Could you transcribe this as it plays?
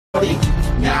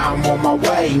Now I'm on my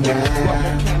way, man. What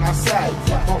more can I say?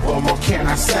 What more can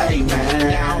I say, man?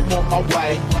 Now I'm on my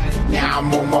way. Now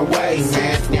I'm on my way,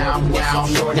 man. Now I'm on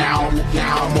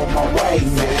my way,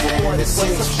 man.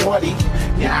 4640.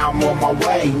 Now I'm on my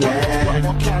way, man. What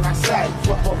more can I say?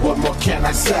 What more can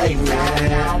I say, man?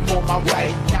 Now I'm on my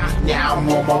way. Now I'm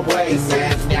on my way,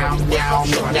 man. Now I'm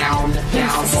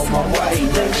on my way,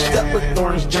 man. Step with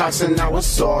Orange Johnson, now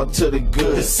it's all to the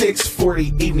good. The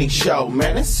 640 evening show,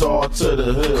 man, it's all to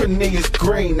the hood. Cornelius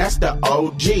Green, that's the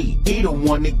OG. He the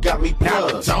one that got me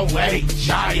plugged. So late,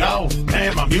 shy-o,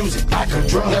 man, my music like a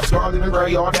drug. Let's go in the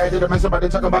gray all day. Did I make somebody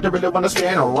talk about they really wanna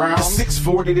stand around? The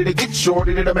 640, did it get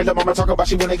shorty? Did I make the mama talk about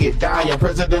she wanna get down? You're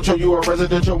presidential, you are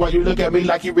residential. Why you look at me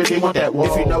like you really want that wall?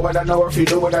 If you know what I know, or if you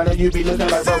do what I know, you be looking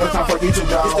like, bro, it's time for you to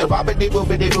go. It's the bobbity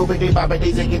boobity boobity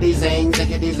bobbity ziggity zing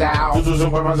ziggity zow. Zoozos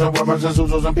and wormers and wormers and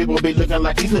zoozos and people be looking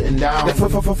like he's putting down.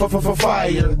 The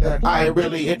fire that I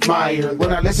really admire.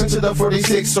 When I listen to the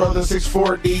 46 or the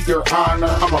 640, your honor,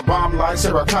 I'm a bomb like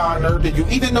Sarah Connor. Did you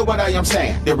even know what I am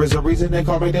saying? There is a reason they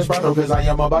call me Desperado, cause I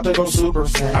am about to go super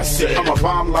saiyan. I said I'm a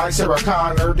bomb like Sarah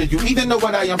Connor. Did you even know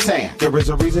what I am saying? There is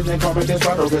a reason they call me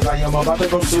Desperado, cause I am about to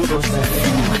go super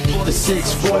saiyan. The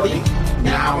 640.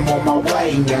 Now I'm on my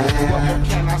way, man. What more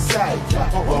can I say?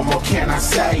 What more can I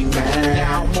say, man?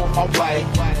 Now I'm on my way.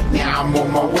 Now I'm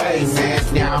on my way, man.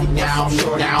 Now I'm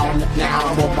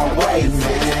on my way,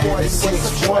 man.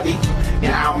 4640.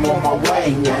 Now I'm on my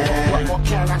way, man. What more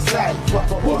can I say?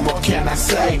 What more can I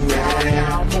say, man?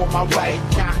 Now I'm on my way.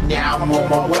 Now I'm on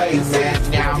my way,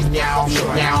 man. Now I'm on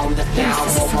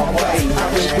my way.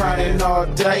 I've been grinding all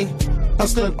day,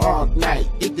 hustling all night.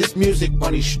 Get this music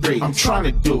on these streets. I'm trying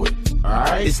to do it.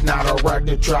 Alright, it's not alright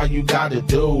to try, you gotta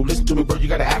do. Listen to me, bro, you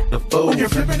gotta act the fool. When you're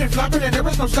flipping and flopping and there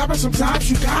is no stopping, sometimes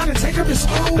you gotta take up your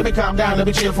slow. Let me calm down, let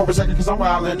me chill for a second, cause I'm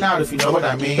wildin' out, if you know what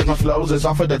I mean. Cause my flows is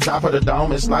off of the top of the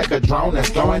dome, it's like a drone that's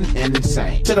going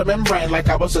insane. To the membrane, like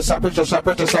I was a separate to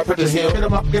hill. Get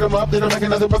 'em up, then I make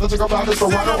another brother to go about this for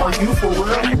one. Are you for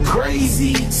real? I'm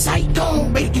crazy, psycho,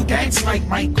 make you dance like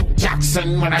Michael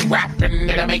Jackson. When I'm rapping,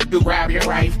 it'll make you grab your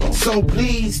rifle. So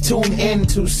please tune in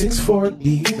to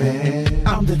 640, man.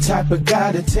 I'm the type of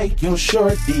guy to take your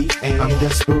shorty, and I'm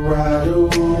desperado.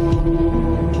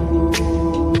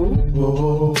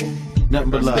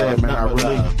 Nothing but love, man. I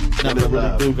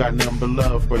really do got nothing but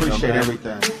love for you. Appreciate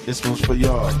everything. This one's for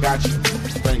y'all. Got you.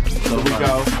 Thank you. So we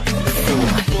go.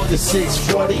 The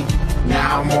 640.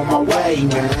 Now I'm on my way,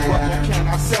 man. What more can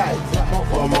I say?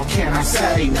 What more can I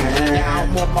say, man? Now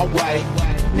I'm on my way.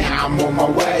 Now I'm on my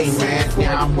way, man.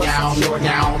 Now I'm on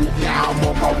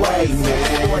my way,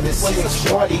 man.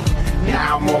 4640.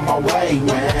 Now I'm on my way,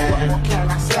 man. What more can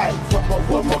I say?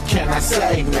 What more can I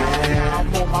say, man? Now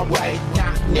I'm on my way.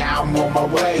 Now I'm on my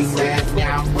way, man.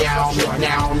 Now I'm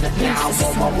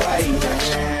on my way,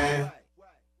 man.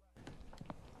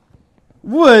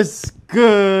 What's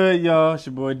good, y'all? It's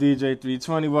your boy DJ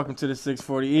 320. Welcome to the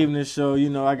 640 Evening Show. You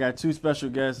know, I got two special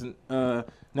guests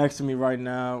next to me right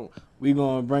now. We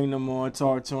gonna bring them on,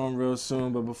 talk to them real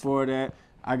soon. But before that,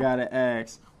 I gotta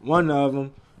ask one of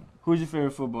them, who's your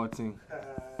favorite football team?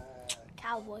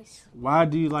 Cowboys. Why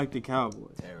do you like the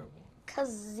Cowboys? Terrible. Cause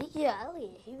Zeke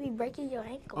Elliott, he be breaking your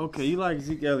ankles. Okay, you like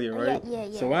Zeke Elliott, right? Yeah.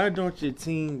 So why don't your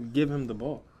team give him the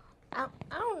ball? I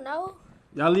don't know.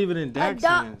 Y'all leave it in Dak's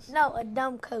hands. No, a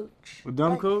dumb coach. A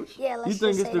dumb coach? Yeah, let's You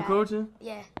think just it's say the that. coaching?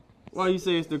 Yeah. Why you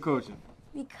say it's the coaching?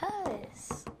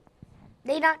 Because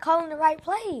they not calling the right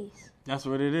plays. That's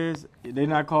what it is. They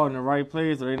not calling the right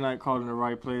plays, or they not calling the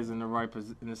right plays in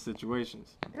the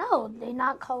situations. No, they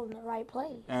not calling the right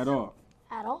plays. At all.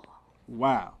 At all.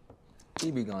 Wow.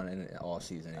 He be gone in all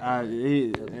season. I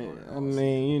mean,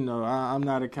 you know, I'm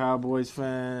not a Cowboys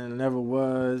fan. Never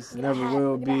was. Never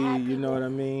will be. You know what I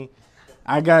mean?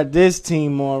 I got this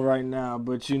team on right now,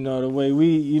 but you know the way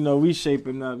we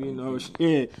shaping up. You know,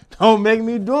 shit. Don't make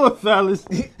me do it, fellas.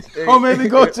 Don't make me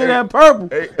go to that purple.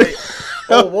 Hey.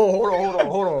 Oh, whoa,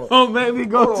 hold on. Don't make me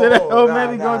go to that. Don't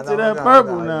make me go to that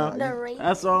purple now.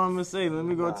 That's all I'm gonna say. Let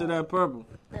me go to that purple.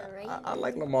 I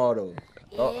like Lamar though.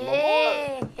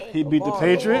 Yeah. He beat the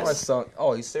Patriots.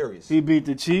 Oh, he's serious. He beat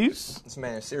the Chiefs. This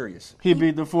man's serious. He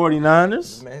beat the 49ers.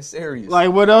 This man's serious.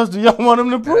 Like, what else do y'all want him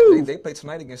to prove? They play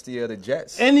tonight against the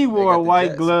Jets. And he wore a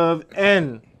white glove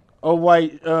and a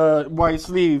white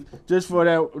sleeve just for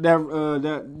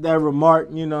that remark.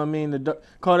 You know what I mean?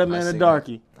 Call that man a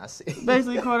darkie. I see.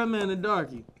 Basically, call that man a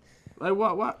darkie. Like,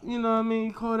 what? You know what I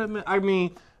mean? Call that man. I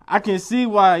mean, I can see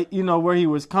why, where he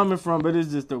was coming from, but it's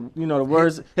just the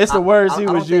words. It's the words he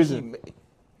was using.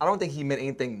 I don't think he meant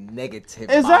anything negative.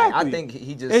 Exactly. I think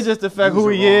he just. It's just the fact who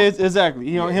he is. Exactly.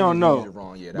 He don't know. Used it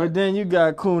wrong. Yeah, but then you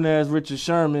got coon ass Richard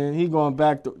Sherman. He going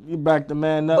back the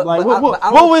man up. But- Like but what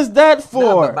I don't- was that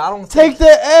for? but I don't Take think-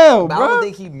 the L, But bro. I don't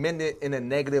think he meant it in a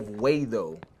negative way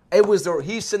though. It was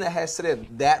he shouldn't have said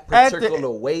it that At particular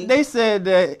way. They said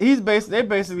that they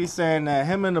basically saying that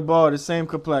him and the ball are the same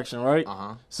complexion, right?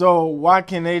 Uh-huh. So why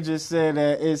can they just say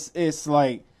that it's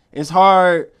like it's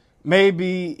hard?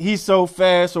 Maybe he's so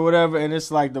fast or whatever, and it's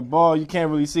like the ball you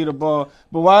can't really see the ball.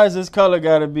 But why is this color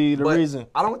got to be the But reason?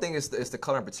 I don't think it's the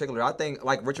color in particular. I think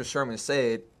like Richard Sherman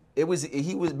said, he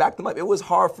was back them up. It was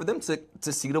hard for them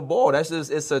to see the ball.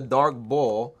 It's a dark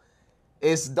ball.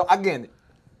 Again,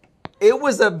 it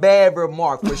was a bad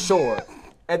remark for sure.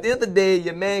 At the end of the day,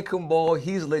 your man can ball.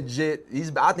 He's legit.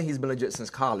 I think he's been legit since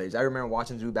college. I remember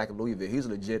watching dude back in Louisville. He's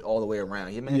legit all the way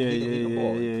around. Your man, he can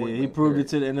ball. Yeah. He proved it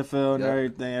to the NFL and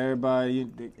everything. Everybody,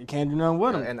 you can't do nothing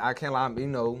with him. And I can't lie. I'm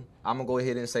gonna go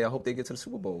ahead and say I hope they get to the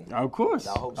Super Bowl. Of course.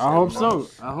 I hope so. I hope so.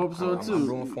 I hope so I'm too.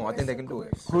 rooting for 'em. I think they can do it.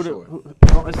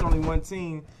 It's only one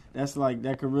team that's like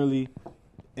that could really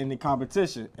in the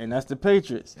competition, and that's the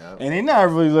Patriots. Yep. And they're not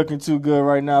really looking too good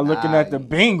right now. Looking Nah, at the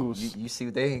Bengals. You see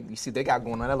what they got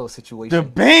going on that little situation. The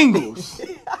Bengals.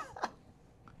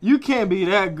 You can't be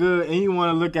that good and you want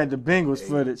to look at the Bengals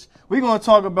footage. We're going to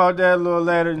talk about that a little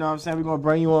later. You know what I'm saying? We're going to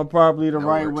bring you on properly the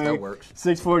right way. That works.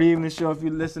 640 Evening Show. If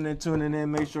you're listening, tuning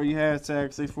in, make sure you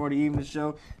hashtag 640 Evening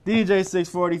Show. DJ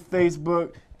 640,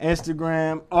 Facebook,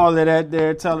 Instagram, all of that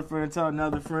there. Tell a friend, tell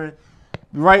another friend.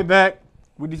 Be right back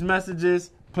with these messages.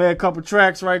 Play a couple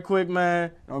tracks right quick, man.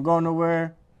 Don't go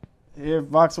nowhere. Here,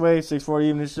 VoxWav, 640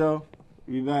 Evening Show.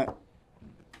 Be back.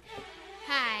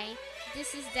 Hi,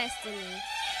 this is Destiny.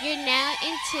 You're now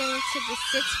in tune to the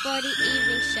 640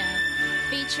 Evening Show,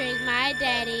 featuring my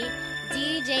daddy,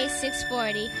 DJ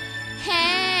 640.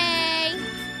 Hey!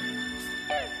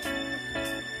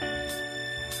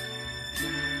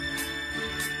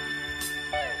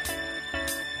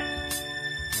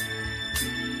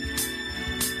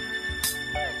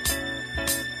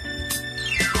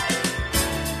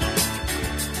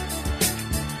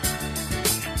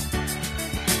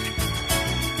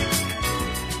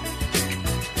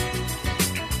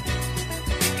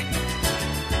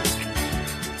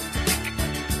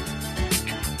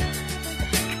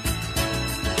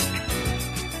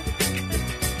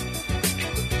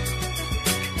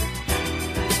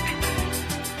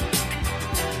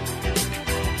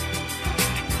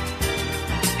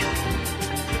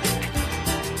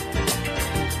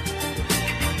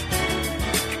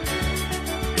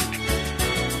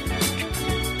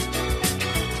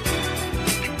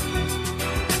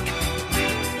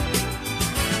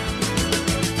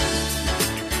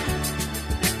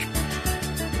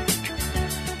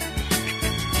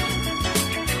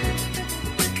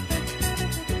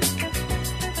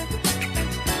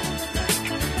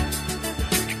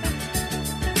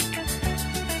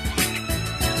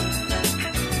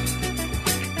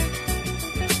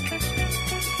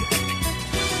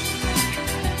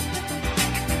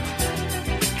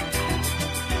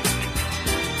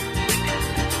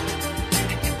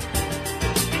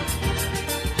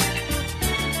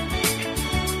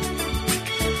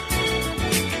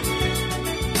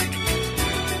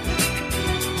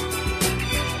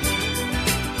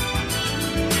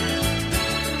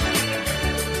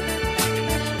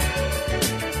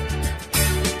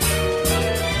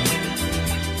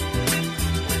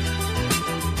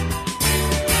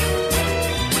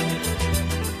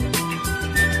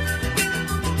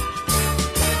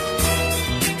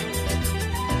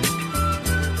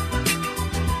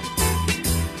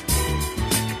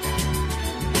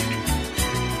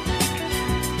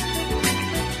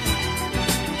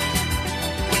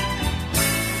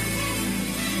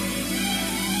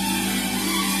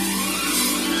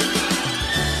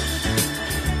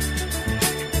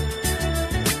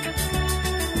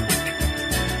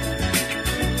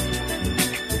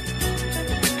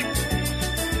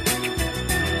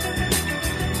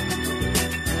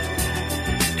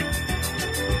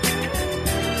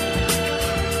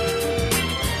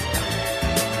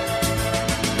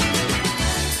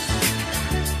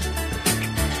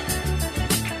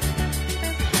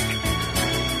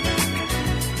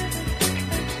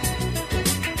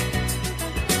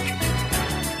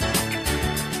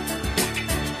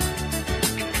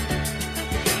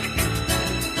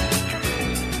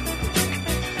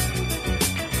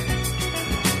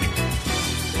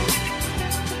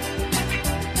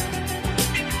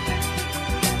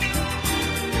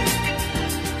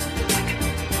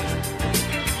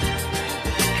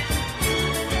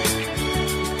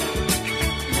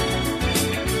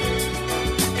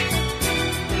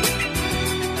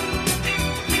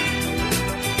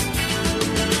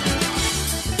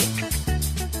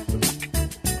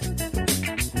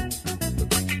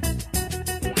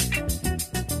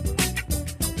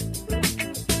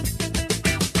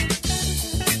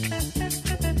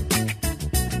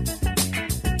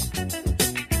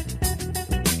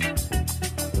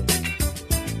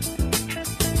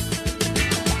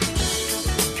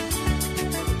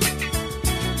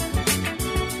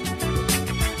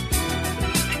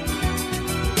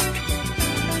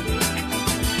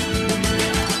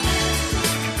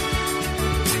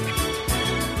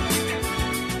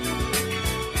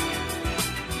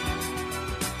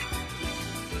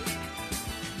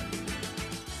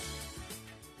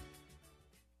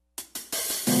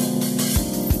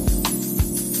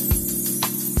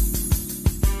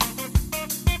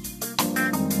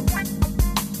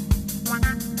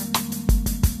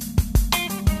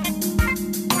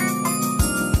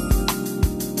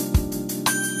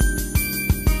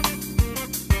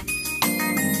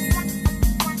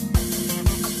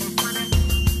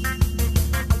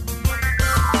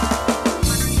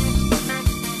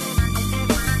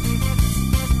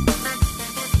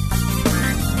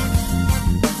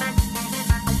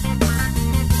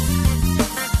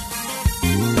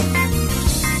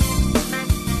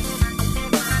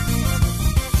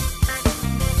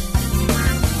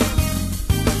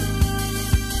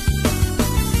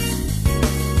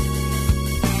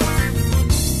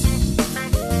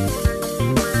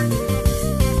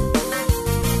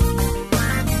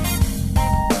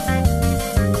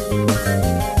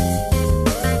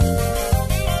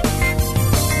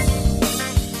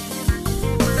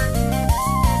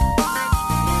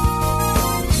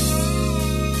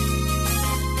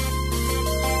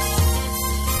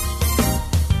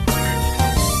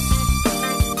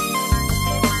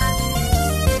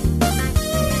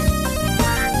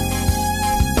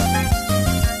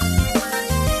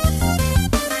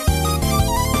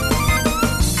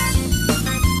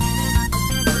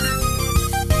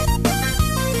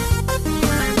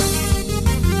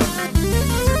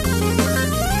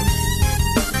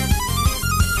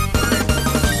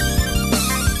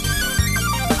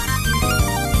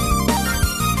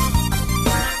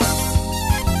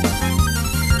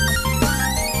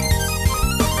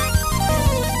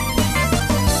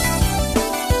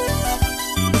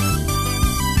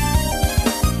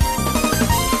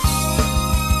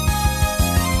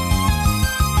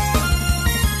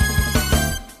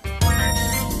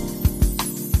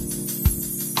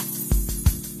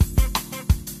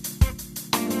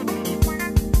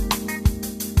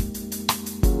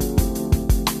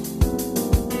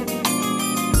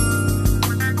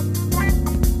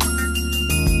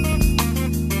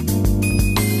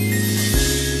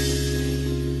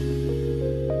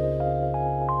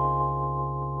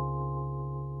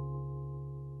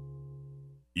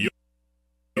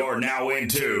 now in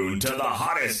tune to the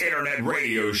hottest internet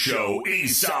radio show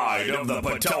east side of the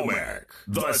Potomac,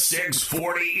 the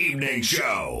 640 Evening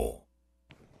Show.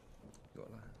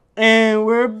 And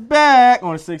we're back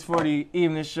on the 640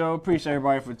 Evening Show. Appreciate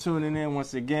everybody for tuning in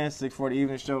once again. 640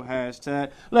 Evening Show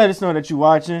hashtag. Let us know that you're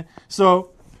watching.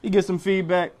 So you get some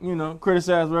feedback,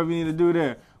 criticize whatever you need to do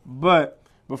there. But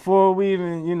before we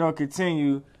even,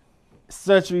 continue,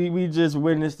 we just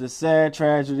witnessed a sad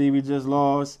tragedy we just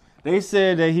lost. They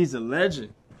said that he's a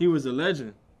legend. He was a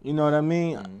legend. You know what I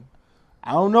mean? Mm-hmm.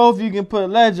 I don't know if you can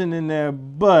put legend in there,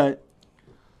 but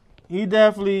he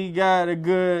definitely got a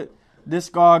good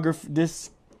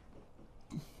discography.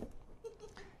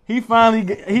 He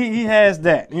has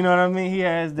that. You know what I mean? He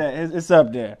has that. It's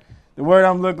up there. The word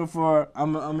I'm looking for,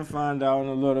 I'm gonna find out in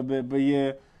a little bit. But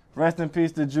yeah, rest in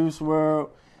peace to Juice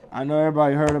WRLD. I know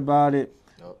everybody heard about it.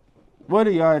 Yep. What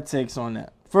are y'all takes on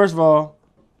that? First of all,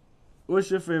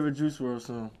 what's your favorite Juice WRLD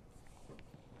song?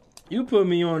 You put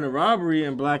me on the Robbery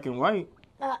in Black and White.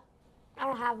 I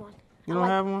don't have one. You don't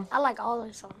have one? I like all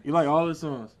his songs. You like all his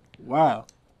songs? Wow.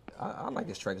 I like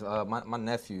his tracks. My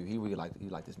nephew, he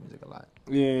liked this music a lot.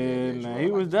 Yeah, man.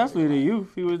 He was definitely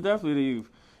the youth.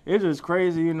 It's just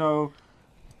crazy, how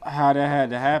that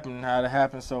had to happen, how it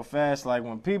happened so fast. Like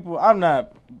when people, I'm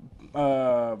not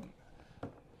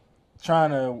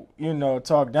trying to,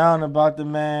 talk down about the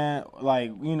man,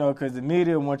 because the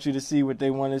media wants you to see what they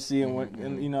want to see, and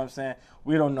and you know what I'm saying?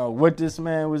 We don't know what this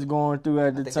man was going through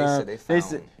at the time. They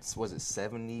said was it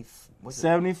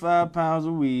 75 pounds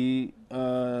of weed.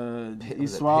 He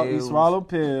swallowed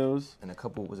pills. And a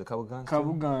couple guns?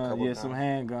 Couple guns, some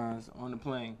handguns on the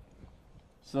plane.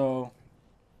 So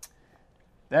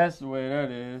that's the way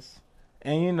that is.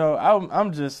 And,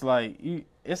 I'm just like,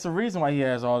 it's a reason why he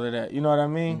has all of that. You know what I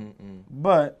mean? Mm-hmm.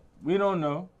 But we don't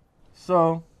know.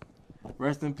 So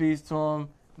rest in peace to him.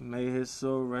 May his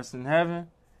soul rest in heaven.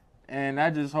 And I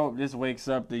just hope this wakes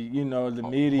up the, the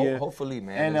media. Hopefully,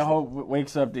 man. And I hope it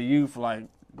wakes up the youth. Like,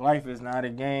 life is not a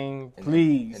game.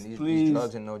 Please. These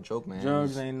drugs ain't no joke, man.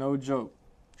 Drugs ain't no joke.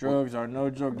 Drugs are no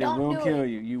joke. They will kill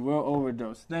you. You will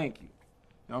overdose. Thank you.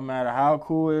 No matter how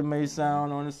cool it may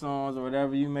sound on the songs or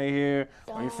whatever you may hear,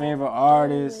 or your favorite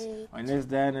artist, or this,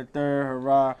 that, and the third,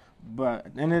 hurrah. But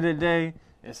at the end of the day,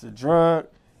 it's a drug,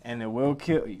 and it will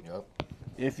kill you. Yep.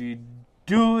 If you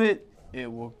do it, it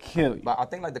will kill you. But I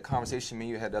think like the conversation me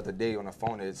and you had the other day on the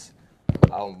phone is,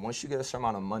 once you get a certain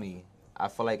amount of money, I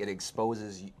feel like it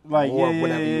exposes more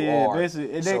whatever you are.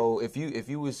 Basically, so if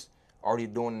you was already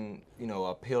doing,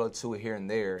 a pill or two here and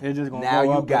there, just gonna now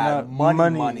go you up got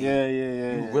money. Yeah.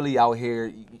 You really out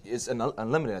here. It's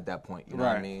unlimited at that point. You know right.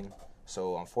 what I mean?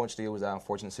 So unfortunately, it was an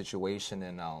unfortunate situation,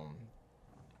 and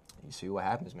you see what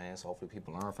happens, man. So hopefully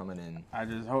people learn from it. And I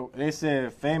just hope. They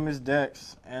said Famous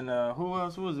Dex, and who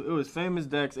else was it? It was Famous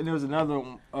Dex, and there was another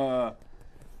one.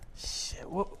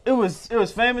 It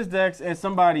was Famous Dex and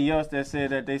somebody else that said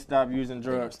that they stopped using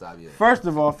drugs. First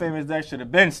of all, Famous Dex should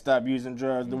have been stopped using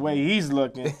drugs. The way he's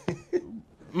looking,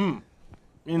 you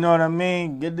know what I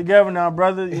mean? Get together now,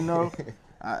 brother.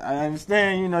 I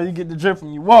understand. You get the drip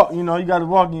when you walk. You got to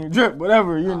walk in your drip,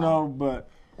 whatever. But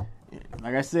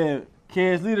like I said,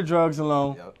 kids, leave the drugs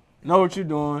alone. Yep. Know what you're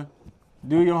doing.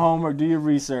 Do your homework. Do your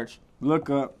research. Look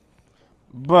up.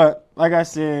 But like I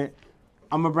said,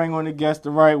 I'm going to bring on the guest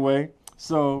the right way.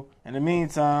 So, in the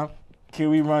meantime, can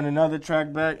we run another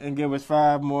track back and give us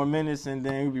 5 more minutes, and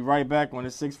then we'll be right back on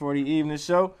the 640 Evening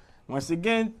Show. Once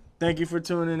again, thank you for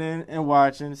tuning in and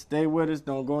watching. Stay with us.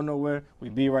 Don't go nowhere.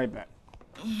 We'll be right back.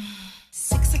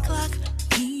 6 o'clock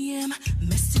p.m.,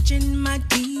 message in my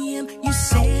DM. You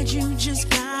said you just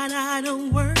got out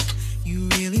of work. You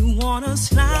really want to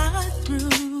slide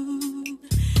through.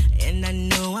 And I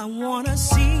know I want to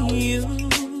see you.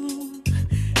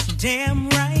 Damn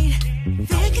right.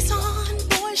 Vic is on,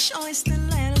 boy, choice the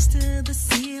letters to the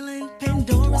ceiling.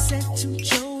 Pandora set to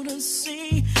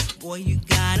Jodeci. Boy, you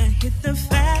gotta hit the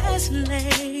fast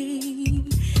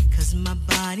lane, 'cause my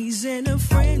body's in a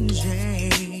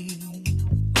frenzy.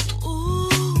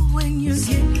 Ooh, when you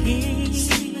get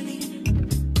here,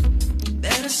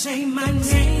 better say my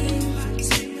name.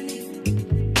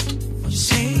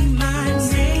 Say my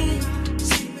name.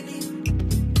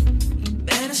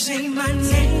 Better say my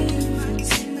name.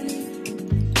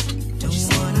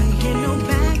 Hear no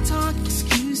back talk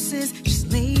excuses.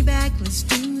 Just lay back, let's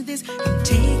do this. I'm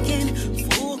taking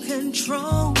full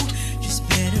control. Just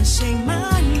better say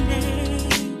my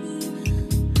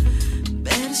name.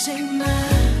 Better say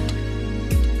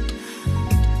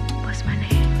what's my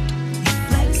name?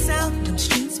 Flex out them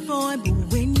streets, boy, but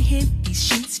when you hit these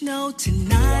sheets, no,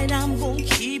 tonight I'm gonna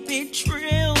keep it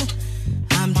trill.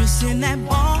 I'm just in that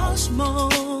boss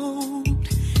mode.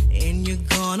 you're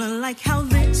gonna like how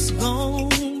this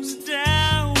goes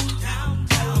down.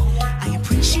 I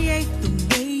appreciate the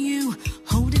way you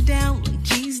hold it down when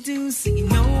G's do, so you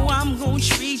know I'm gonna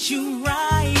treat you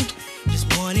right.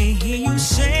 Just wanna hear you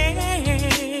say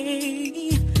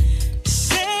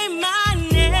my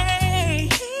name.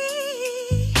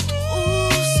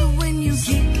 Ooh, so when you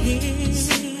get here,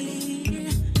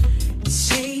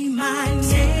 say my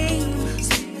name.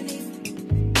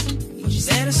 You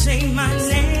better say my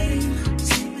name.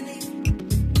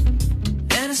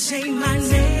 Better say my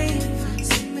name.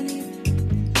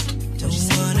 Don't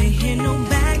wanna hear no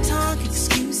back talk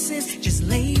excuses. Just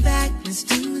lay back, let's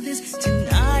do this.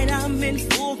 Tonight I'm in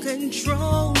full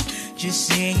control. Just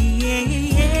say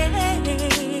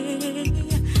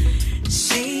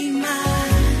my.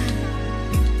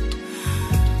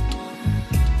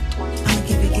 I'ma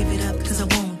give it up cause I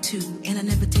want to. And I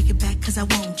never take it back cause I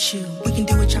want you. We can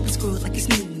do it, chop and screw it like it's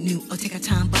new. Or take our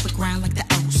time, bump the ground like the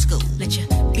old school. Let you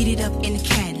beat it up in the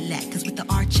Cadillac. Cause with the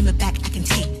arch in my back, I can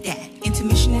take that.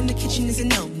 Intermission in the kitchen is a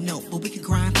no. But we can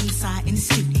grind from the side in the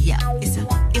studio. It's a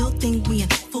ill thing, we in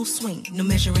full swing. No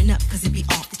measuring up cause it be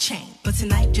off the chain. But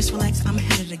tonight, just relax, I'm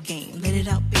ahead of the game. Let it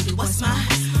out, baby, what's my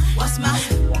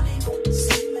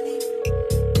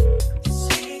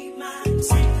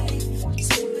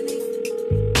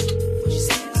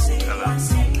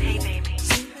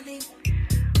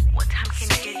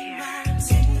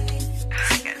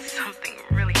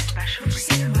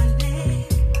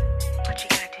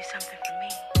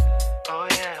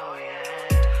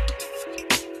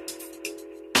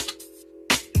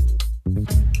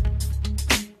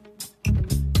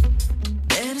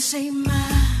say my.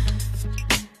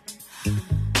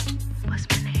 What's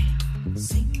my name?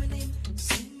 Say my name.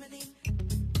 Say my name.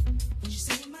 Won't you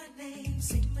say my name?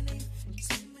 Say my name.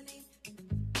 Say my name.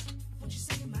 Won't you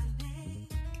say my name?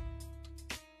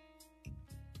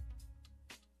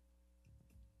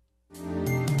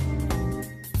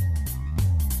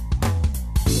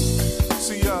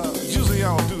 See, usually I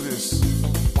don't do this.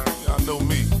 Y'all know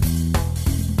me.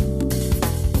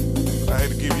 I had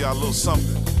to give y'all a little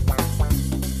something.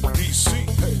 DC,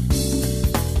 hey.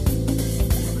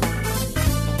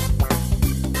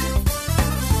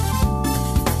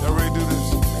 Y'all ready to do this?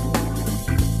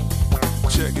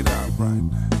 Check it out right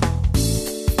now.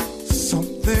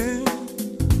 Something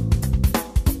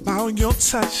about your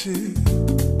touch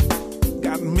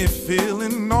got me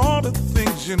feeling all the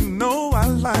things you know I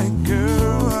like,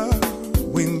 girl.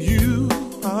 When you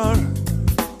are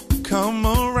come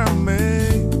around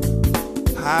me,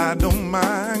 I don't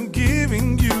mind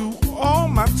giving you all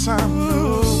my time,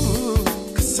 love.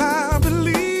 Cause I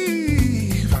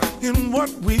believe in what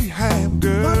we have,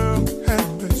 girl.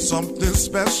 Something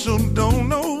special, don't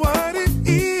know what it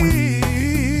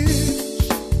is.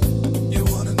 You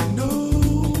wanna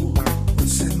know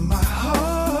what's in my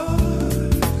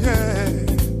heart,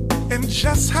 yeah. And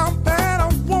just how bad I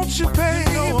want you,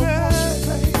 baby.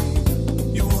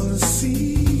 You wanna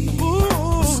see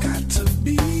what's got to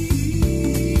be.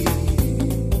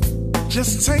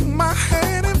 Just take my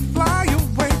hand and fly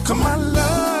away to my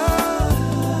love.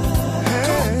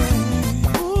 Hey.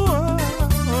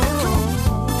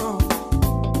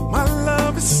 My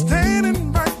love is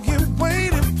standing right here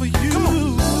waiting for you. Come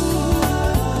on.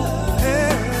 Hey.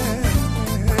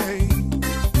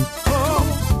 Oh.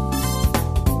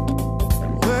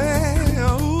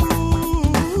 Well,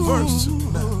 verse 2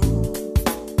 now.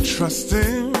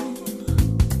 Trusting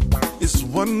is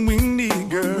what we need,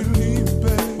 girl.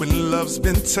 When love's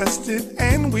been tested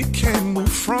and we can't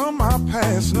move from our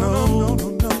past, no.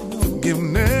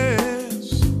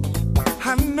 Forgiveness,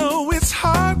 I know it's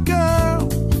hard, girl,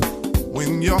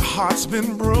 when your heart's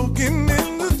been broken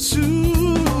into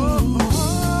two.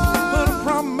 But I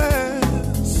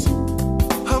promise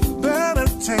a better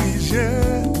days,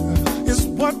 yeah, is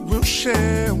what we'll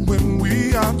share when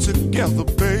we are together,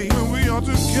 babe. When we are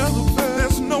together, babe.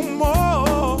 There's no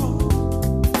more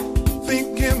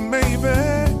thinking maybe.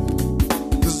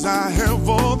 I have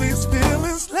all these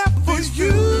feelings left for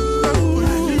you.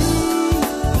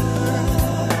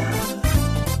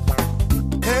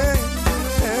 Hey,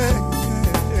 hey,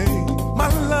 hey. My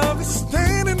love is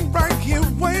standing right here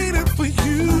waiting for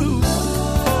you.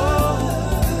 Oh,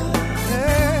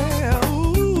 yeah,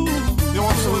 ooh. Yo,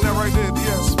 I'm feeling that right there,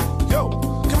 DS. Yo,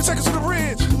 can we take it to the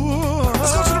bridge?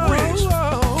 Let's go to the bridge.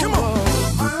 Come on.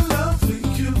 My love for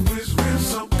you is real,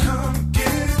 so come get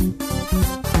it.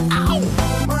 Ow.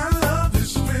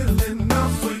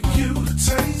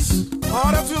 Oh,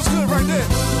 that feels good right there.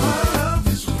 My love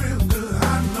is real good.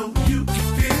 I know you can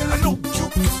feel it. I know you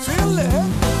can feel it.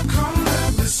 Come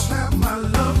let me slap my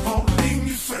love all in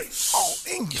your face. All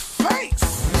in your face.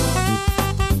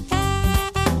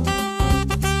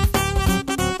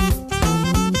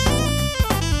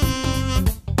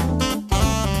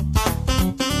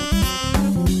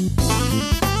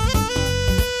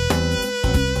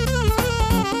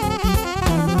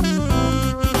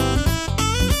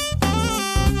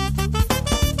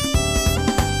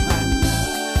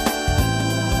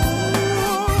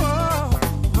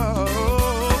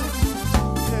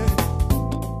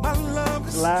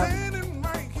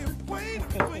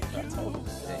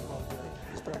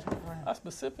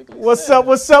 specifically What's said. up?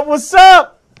 What's up? What's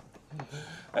up?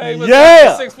 Hey, what's Yeah.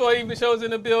 up? 6-4 Evening Shows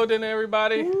in the building,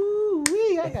 everybody.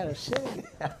 Ooh-wee, I got a shit.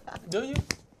 Do you?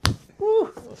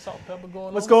 Woo. Little salt and pepper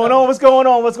going What's on. going on? What's going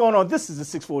on? What's going on? This is the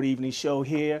 640 Evening Show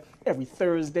here every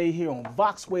Thursday here on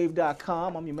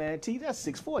VoxWav.com. I'm your man T. That's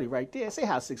 640 right there. Say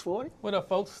hi, 640. What up,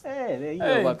 folks? Hey, there you go.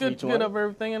 Hey, About good 320. up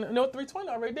everything. And no, 320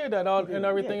 already did that all and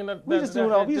everything. Yeah. And We just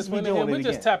doing all. We just went in doing here. it We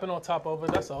just again. tapping on top of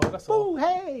it. That's all. That's all. Ooh,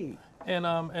 hey.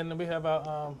 And we have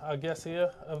our guest here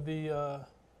of the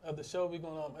show. We're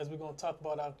gonna talk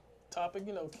about our topic.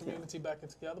 You know, community backing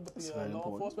together with the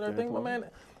law enforcement, everything. My man,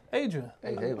 Adrian.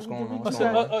 Hey, what's going on? Or What's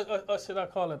going on? should I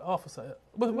call it officer?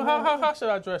 But how should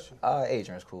I address you?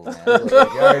 Adrian's cool, man. You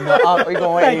already know. We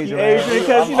going Thank Adrian, you, man. Adrian,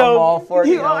 because I'm all for it.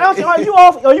 are you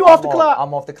off the clock?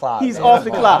 I'm off the clock. He's man. off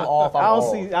the clock. I'm off. I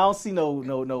don't see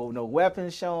no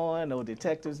weapons showing, no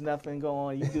detectives, nothing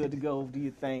going. You good to go? Do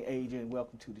your thing, Adrian.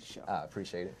 Welcome to the show. I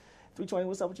appreciate it. 320.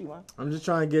 What's up with you, man? I'm just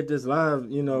trying to get this live,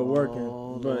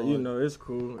 working. But Lord. it's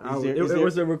cool. It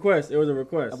was a request. It was a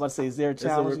request. I'm about to say, is there a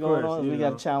challenge going on? We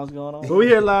got a challenge going on. But we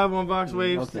here live on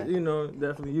VoxWav. Okay.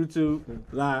 Definitely YouTube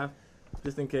live,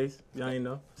 just in case y'all ain't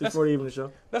know. 640 Evening Show.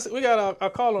 We got our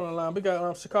call on the line. We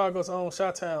got Chicago's own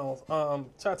Chi-Town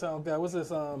guy. What's this?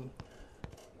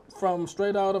 From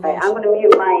straight out of. I'm going to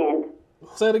mute my end.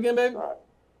 Say it again, baby.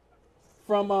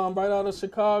 From right out of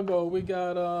Chicago, we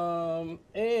got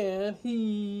and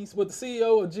he's with the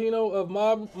CEO of Gino of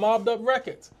Mobbed Up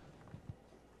Records.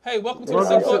 Hey, welcome to the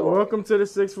 640. Welcome to the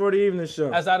 640 Evening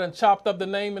Show. As I done chopped up the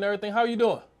name and everything, how you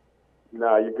doing?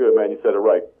 Nah, you're good, man. You said it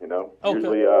right.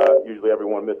 Okay. Usually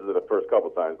everyone misses it the first couple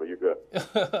times, but you're good.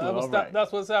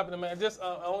 That's what's happening, man. Just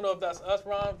I don't know if that's us,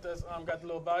 Ron. That's got the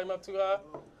little volume up too high.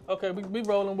 Okay, we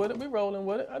rolling with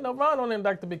it. I know Ron don't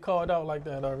like to be called out like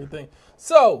that or everything.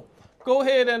 So go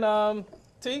ahead and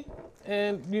T,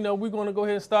 and we're gonna go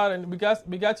ahead and start. And we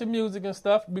got your music and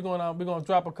stuff. We're gonna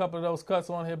drop a couple of those cuts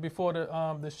on here before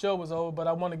the show is over. But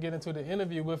I want to get into the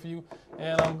interview with you,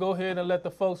 and go ahead and let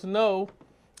the folks know,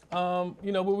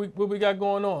 what we got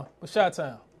going on with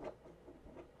Chi-Town.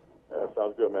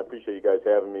 Sounds good, man. Appreciate you guys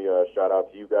having me. Shout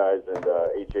out to you guys and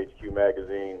HHQ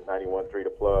Magazine, 91.3 The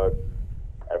Plug.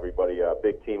 Everybody,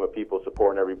 big team of people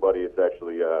supporting everybody. It's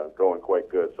actually going quite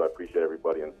good, so I appreciate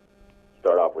everybody and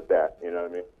start off with that. You know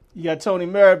what I mean? You got Tony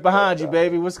Merritt behind you,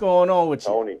 baby. What's going on with you?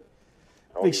 Tony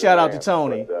Big shout out to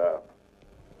Tony. But,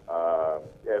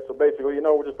 so basically,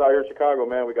 we're just out here in Chicago,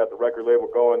 man. We got the record label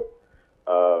going.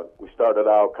 We started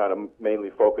out kind of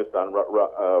mainly focused on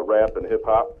rap and hip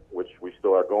hop, which we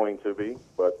still are going to be,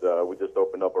 but we just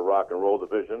opened up a rock and roll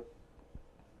division,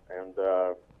 and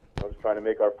I'm just trying to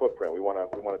make our footprint. We want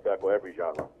to tackle every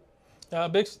genre.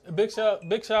 Big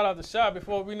shout out to Shy.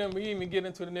 Before we even get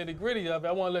into the nitty gritty of it,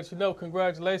 I want to let you know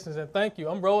congratulations and thank you.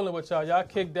 I'm rolling with y'all. Y'all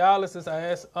kicked Dallas's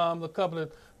ass a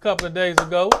couple of days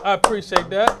ago. I appreciate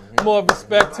that. More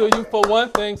respect to you for one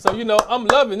thing. So I'm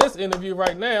loving this interview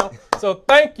right now. So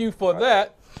thank you for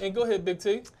that. And go ahead, Big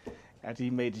T. After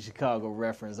you made the Chicago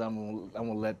reference, I'm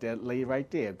gonna let that lay right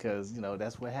there because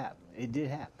that's what happened. It did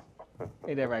happen.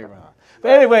 Ain't that right, Ron?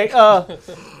 But anyway,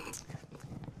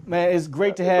 man, it's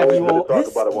great to have you on.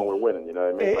 Talk about it when we're winning, you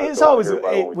know what I mean? It's always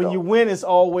when you win. It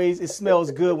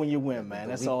smells good when you win, man.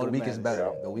 That's all. The week is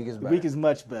better. The week is better. The week is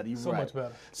much better. You're so right. much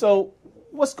better. So,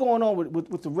 what's going on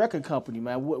with the record company,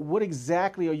 man? What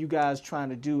exactly are you guys trying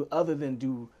to do other than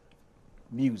do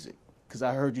music? Because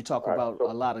I heard you talk about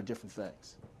a lot of different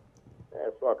things. Yeah,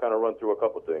 so I'll kind of run through a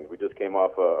couple things. We just came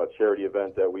off a charity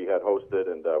event that we had hosted,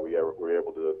 and we were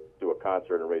able to do a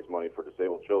concert and raise money for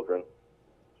disabled children.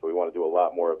 So we want to do a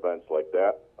lot more events like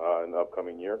that in the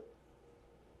upcoming year.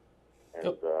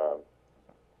 And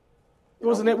what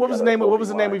was the name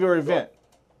of your event?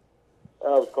 It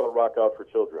was called Rock Out for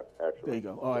Children, actually. There you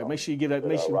go. All right, make sure you get that.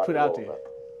 Make sure you put it out there.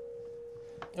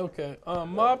 Okay.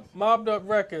 Mobbed Up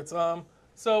Records.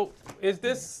 So is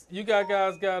this you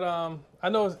guys got? I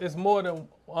know it's more than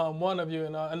one of you,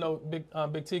 and I know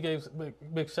Big T gave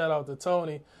big shout out to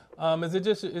Tony. Is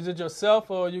it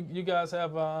yourself, or you guys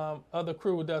have other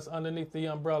crew that's underneath the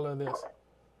umbrella of this?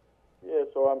 Yeah,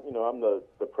 so I'm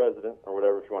the president or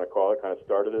whatever if you want to call it. Kind of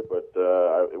started it, but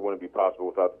it wouldn't be possible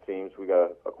without the teams. We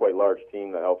got a quite large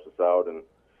team that helps us out, and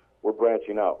we're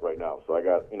branching out right now. So I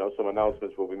got some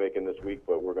announcements we'll be making this week,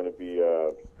 but we're going to be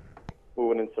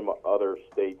moving in some other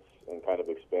states and kind of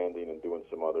expanding and doing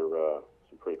some other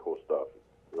some pretty cool stuff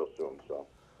real soon.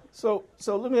 So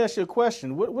let me ask you a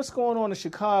question. What's going on in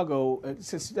Chicago?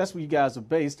 Since that's where you guys are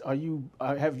based,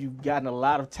 have you gotten a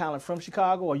lot of talent from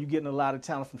Chicago? Or are you getting a lot of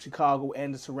talent from Chicago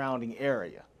and the surrounding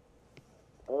area?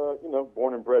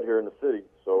 Born and bred here in the city,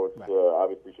 so it's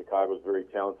obviously Chicago's a very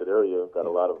talented area. Got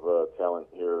a lot of talent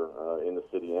here in the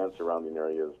city and surrounding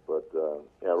areas. But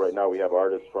right now we have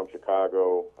artists from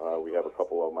Chicago. We have a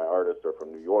couple of my artists are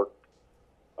from New York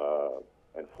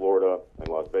and Florida and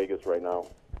Las Vegas right now.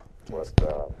 But,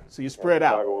 so you spread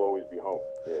out. Chicago will always be home.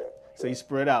 Yeah. So you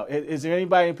spread out. Is there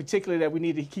anybody in particular that we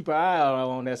need to keep our eye out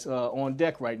on that's on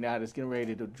deck right now that's getting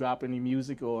ready to drop any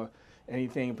music or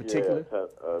anything in particular? Yeah,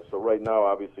 so right now,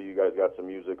 obviously, you guys got some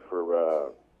music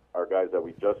for our guys that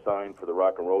we just signed for the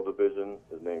rock and roll division.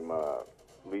 His name,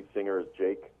 lead singer is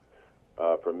Jake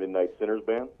from Midnight Sinners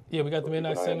Band. Yeah, we got the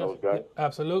Midnight Sinners. Those guys. Yeah,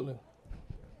 absolutely.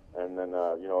 And then,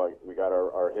 we got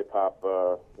our hip-hop,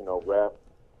 rap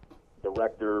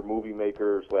director, movie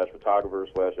maker, / photographer,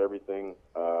 / everything,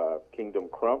 Kingdom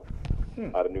Crump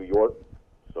out of New York.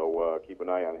 So keep an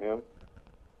eye on him.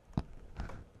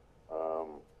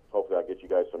 Hopefully I'll get you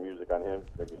guys some music on him.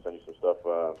 Maybe send you some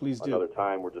stuff Please do. another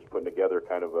time. We're just putting together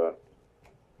kind of a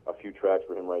few tracks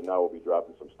for him right now. We'll be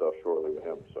dropping some stuff shortly with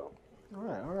him. So. All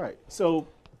right. So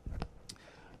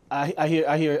I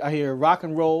hear rock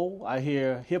and roll. I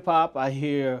hear hip hop. I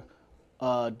hear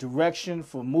direction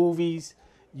for movies.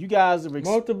 You guys are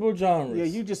multiple genres. Yeah,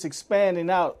 you just expanding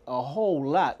out a whole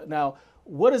lot. Now,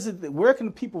 what is it? Where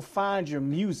can people find your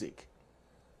music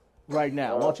right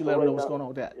now? Why don't you let them know what's going on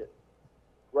with that? Yeah.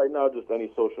 Right now, just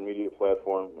any social media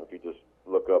platform. If you just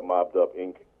look up Mobbed Up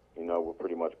Inc., we're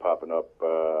pretty much popping up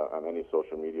on any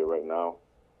social media right now.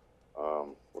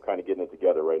 We're kind of getting it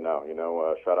together right now.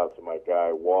 Shout out to my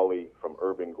guy Wally from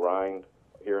Urban Grind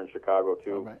here in Chicago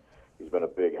too. All right. He's been a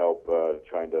big help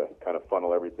trying to kind of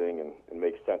funnel everything and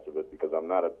make sense of it because I'm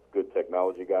not a good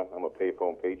technology guy. I'm a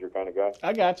payphone pager kind of guy.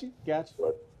 I got you.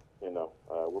 But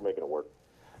we're making it work.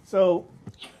 So,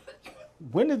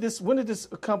 when did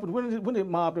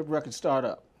Mobbed Up Records start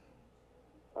up?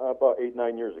 About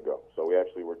 8-9 years ago. So we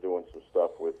actually were doing some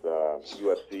stuff with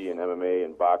UFC and MMA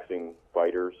and boxing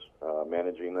fighters,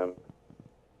 managing them,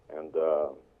 and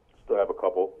still have a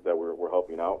couple that we're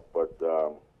helping out. But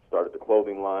started the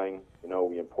clothing line.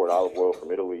 We import olive oil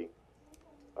from Italy.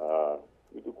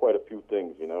 We do quite a few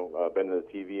things. Been in the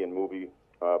TV and movie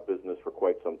business for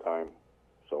quite some time.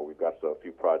 So we've got a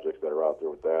few projects that are out there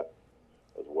with that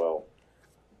as well.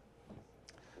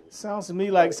 Sounds to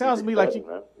me like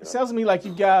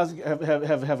you guys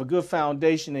have a good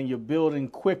foundation and you're building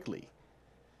quickly.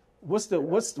 What's the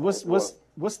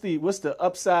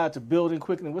upside to building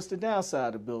quickly and what's the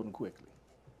downside to building quickly?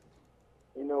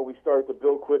 We started to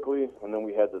build quickly and then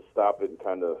we had to stop it and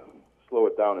kind of slow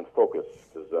it down and focus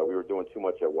because we were doing too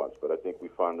much at once. But I think we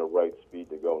found the right speed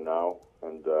to go now,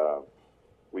 and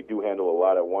we do handle a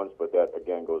lot at once. But that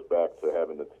again goes back to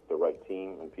having the right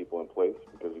team and people in place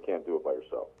because you can't do it by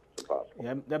yourself. It's impossible.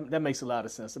 Yeah, that makes a lot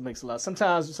of sense. That makes a lot.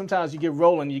 Sometimes you get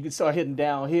rolling, you can start hitting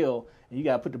downhill, and you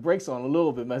got to put the brakes on a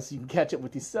little bit, man, so you can catch up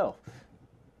with yourself.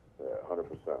 Yeah,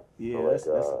 100%. Yeah,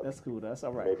 so that's cool. That's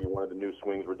all right. Maybe one of the new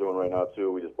swings we're doing right now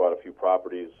too. We just bought a few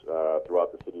properties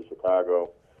throughout the city of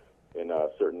Chicago in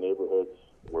certain neighborhoods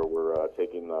where we're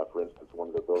taking, for instance, one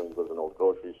of the buildings was an old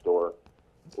grocery store.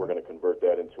 We're going to convert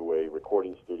that into a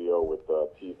recording studio with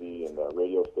TV and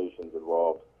radio stations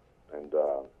involved, and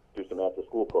do some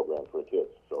after-school programs for the kids.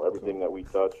 So everything that we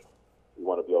touch, we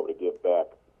want to be able to give back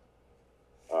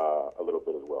a little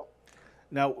bit as well.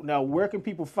 Now, where can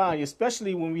people find you?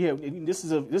 Especially when we have this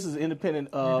is an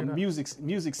independent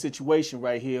music situation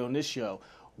right here on this show.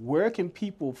 Where can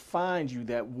people find you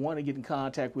that want to get in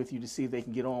contact with you to see if they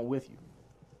can get on with you?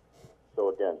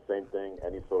 So again, same thing.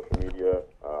 Any social media,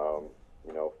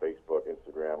 Facebook,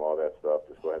 Instagram, all that stuff.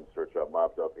 Just go ahead and search up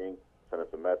Mobbed Up Inc. Send us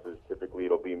a message. Typically,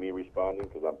 it'll be me responding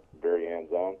because I'm very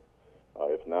hands-on.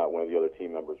 If not, one of the other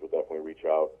team members will definitely reach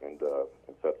out and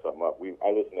set something up.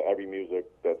 I listen to every music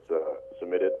that's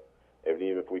submitted, and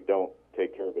even if we don't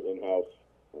take care of it in-house,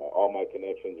 all my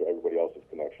connections are everybody else's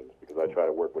connections because I try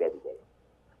to work with everybody.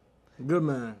 Good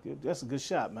man. That's a good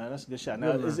shot, man. That's a good shot.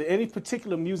 Now, is there any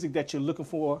particular music that you're looking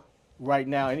for right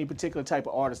now? Any particular type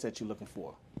of artist that you're looking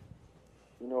for?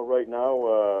 Right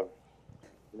now,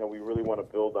 we really want to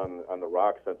build on the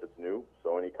rock since it's new.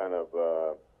 So any kind of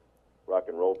rock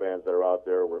and roll bands that are out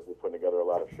there, we're putting together a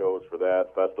lot of shows for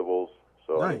that, festivals.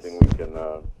 So anything we can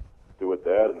do with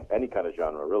that, and any kind of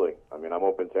genre, really. I mean, I'm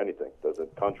open to anything.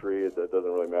 Country, it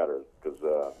doesn't really matter because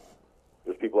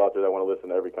there's people out there that want to listen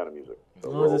to every kind of music.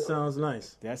 So it sounds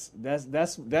nice.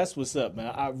 That's what's up,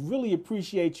 man. I really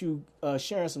appreciate you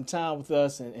sharing some time with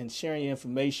us and sharing your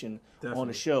information on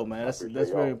the show, man. That's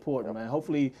very important, man.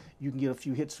 Hopefully you can get a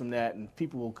few hits from that, and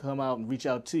people will come out and reach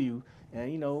out to you.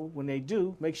 And when they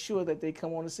do, make sure that they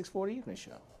come on the 640 Evening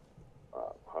Show.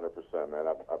 100%, man.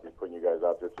 I'll be putting you you guys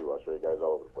out there too. I'll show you guys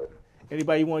all over the place.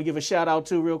 Anybody you want to give a shout out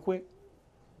to real quick?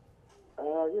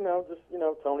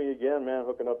 Tony again, man,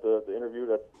 hooking up the interview.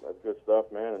 That's good stuff,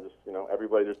 man. And just,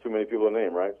 everybody. There's too many people to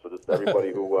name, right? So just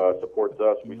everybody who supports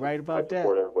us. We right about that.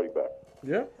 Support everybody back.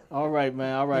 Yeah. All right,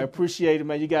 man. All right. Appreciate it,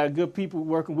 man. You got good people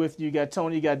working with you. You got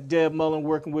Tony. You got Deb Mullen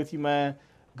working with you, man.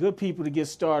 Good people to get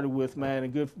started with, man,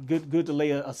 and good to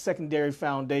lay a secondary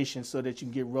foundation so that you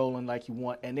can get rolling like you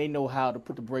want. And they know how to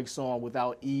put the brakes on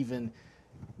without even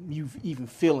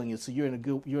feeling it. So you're in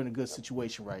a good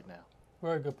situation right now.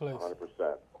 Very good place.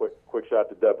 100%. Quick shot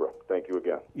to Deborah. Thank you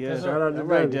again. Yeah, shout out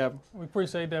to Deborah. We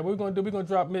appreciate that. We're gonna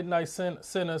drop Midnight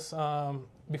Sinners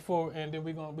before, and then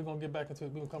we're gonna get back into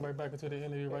it. We're gonna come right back into the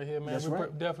interview right here, man. That's we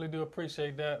right. Definitely do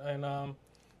appreciate that, and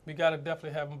we gotta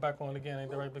definitely have him back on again. Ain't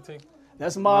that right, Big T?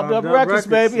 That's Mobbed Up Records,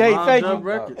 baby. Hey, thank you.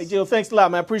 Records. Hey, Jill, thanks a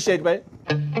lot, man. Appreciate it, baby.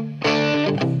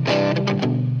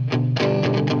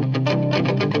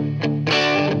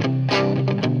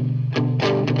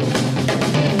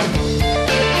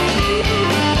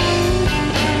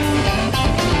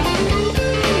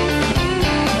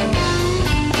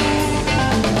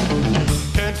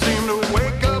 Can't seem to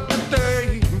wake up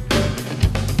today.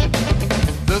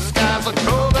 The skies are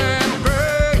cold and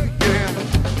gray. Yeah.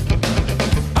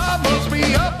 I must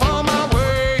be up on my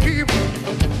way.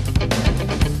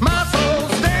 My soul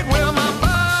stayed where my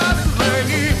body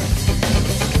lay.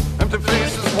 Empty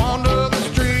faces wander the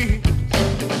street.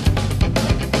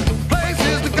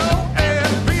 Places to go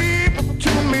and people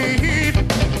to meet.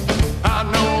 I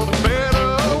know the better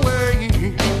way.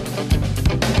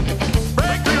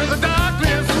 Break through the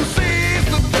darkness and seize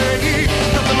the day.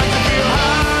 Nothing makes me feel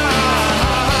high,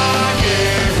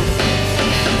 yeah.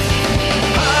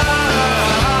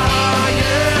 High,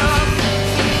 yeah.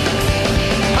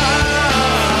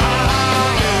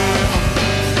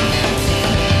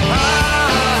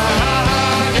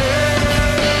 High, yeah.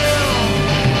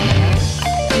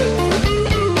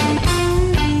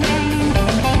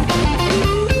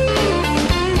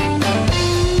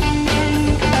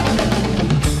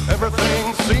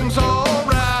 Everything seems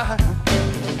alright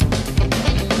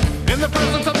in the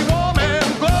presence of your warm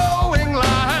and glowing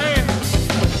light.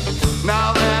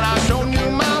 Now that I've shown you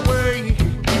my way,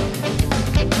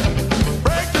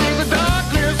 break through the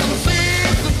darkness and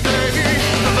seize the day.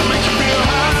 Does it make you feel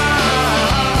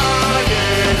high,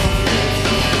 yeah?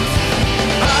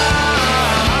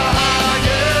 High,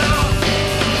 yeah.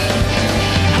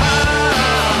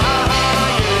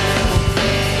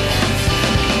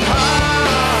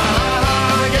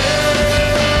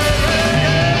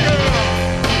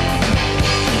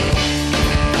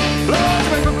 Lord,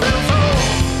 make me feel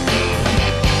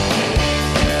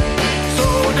so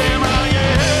damn high,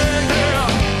 yeah.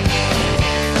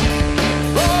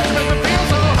 Lord, make me feel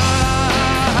so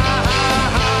high,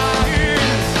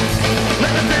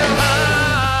 make me feel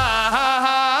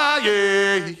high,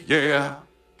 yeah.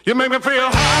 You make me feel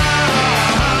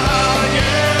high,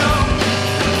 yeah.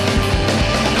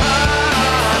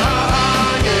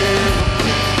 High, yeah.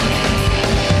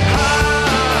 High,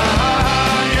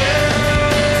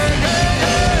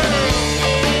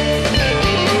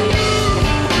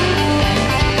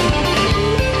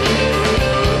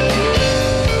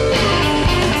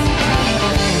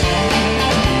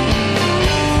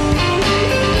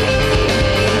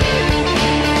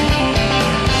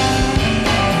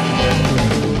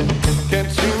 Can't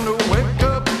seem to wake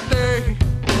up today.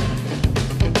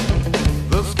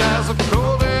 The skies are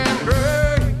cold and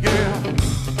gray, yeah.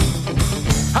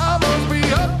 I must be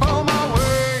up on my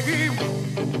way.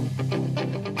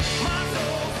 My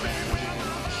soul stayed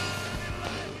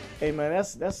where Hey, man,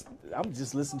 that's. I'm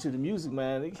just listeing to the music,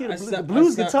 man. The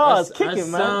blues guitar is kicking,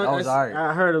 man. That was all right.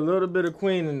 I heard a little bit of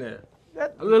Queen in there.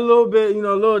 A little bit, a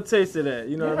little taste of that.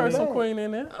 You know You what I heard mean? some Queen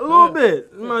in there. A little bit.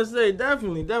 I must say,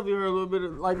 definitely heard a little bit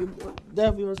of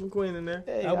definitely heard some Queen in there.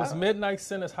 Hey, That was Midnight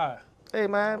Sinners High. hey, That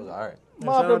man. was all right. Mobbed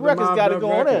Shout Up out to Records Mobbed got it Up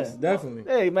going Records, in. definitely.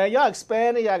 Hey, man, y'all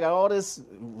expanding. Y'all got all this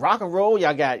rock and roll.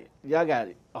 Y'all got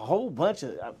a whole bunch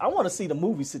of. I want to see the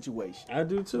movie situation. I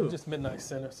do too. Just Midnight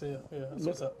Sinners. Yeah, that's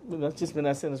what's up. That's just been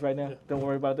that sentence right now. Yeah. Don't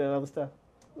worry about that other stuff.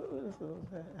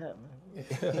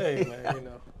 Hey, man,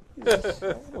 I'm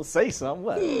gonna say something.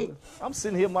 What? I'm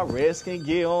sitting here, my Redskin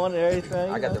gear on and everything.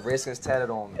 I got the Redskins tatted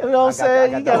on me. You know what I'm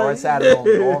saying? I You got the gotta- orange tatted on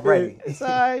me already. It's all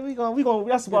right. We gonna.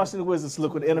 That's Washington Wizards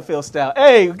look with the NFL style.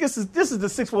 Hey, this is the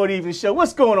 640 Evening Show.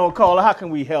 What's going on, caller? How can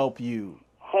we help you?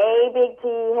 Hey, Big T.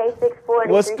 Hey,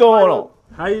 640. What's going on?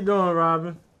 How you doing,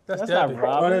 Robin? That's not Debbie.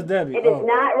 Robin. Oh, that's Debbie. It is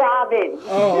not Robin.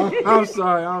 Oh, I'm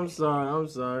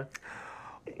sorry.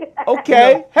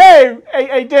 Okay.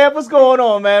 Hey, Deb, what's going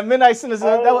on, man? Midnight Sinners.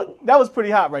 That was pretty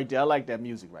hot right there. I like that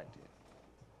music right there.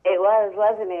 It was,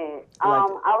 wasn't it? I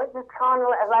was just calling to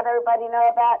let everybody know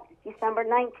about December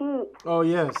 19th. Oh,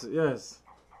 yes.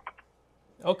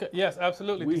 Okay, yes,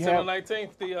 absolutely. December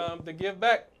 19th, the give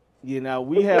back. You know,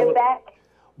 Give back.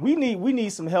 we need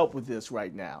some help with this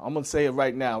right now. I'm gonna say it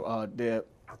right now, Deb.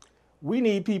 We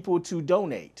need people to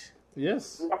donate.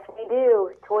 Yes. Yes, we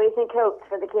do. Toys and coats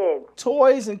for the kids.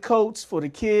 Toys and coats for the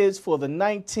kids for the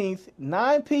 19th,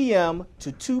 9 p.m.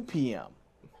 to 2 p.m.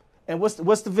 And what's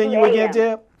the venue again,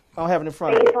 Deb? I don't have it in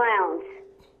front of me.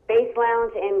 Base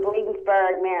Lounge in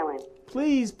Bladensburg, Maryland.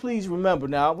 Please remember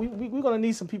now, we're going to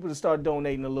need some people to start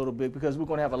donating a little bit because we're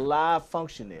going to have a live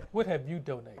function there. What have you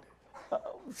donated?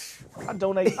 I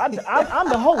donate. I'm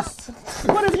the host.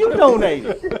 What have you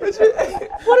donated? What have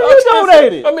you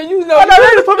donated? I mean, you know. They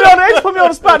just put me on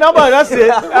the spot. Now, that's it.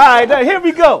 All right, now, here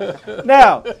we go.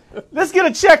 Now, let's get a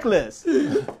checklist.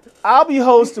 I'll be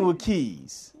hosting with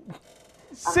Keys.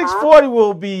 640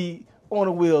 will be on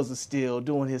the wheels of steel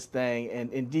doing his thing and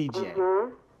DJing.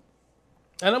 Mm-hmm.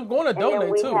 And I'm going to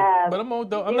donate too. But I'm not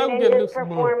going to get loose.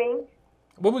 Performing.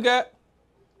 What we got?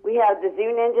 We have the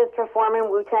Zoo Ninjas performing,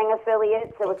 Wu-Tang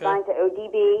affiliates, so it's signed to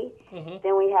ODB. Mm-hmm.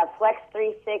 Then we have Flex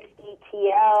 360,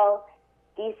 TL,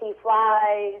 DC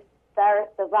Fly, Cyrus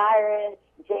the Virus,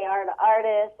 JR the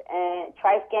Artist, and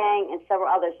Trife Gang, and several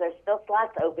others. There's still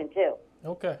slots open too.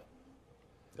 Okay.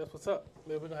 That's what's up.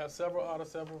 We're going to have several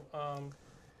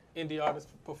indie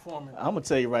artists performing. I'm going to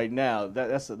tell you right now,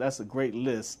 that's a great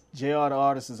list. JR the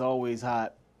Artist is always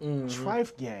hot.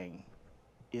 Trife Gang.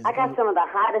 I got some of the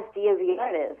hottest DMV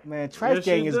artists. Man, Trife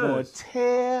Gang is going to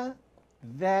tear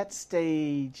that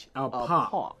stage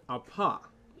apart.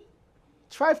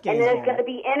 Trife Gang. And there's going to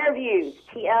be interviews.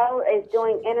 TL is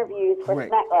doing interviews for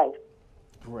Snack Life.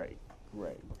 Great.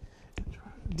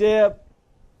 Deb,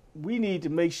 we need to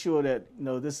make sure that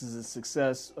this is a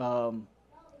success.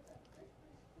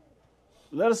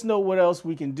 Let us know what else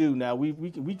we can do now. We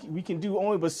can do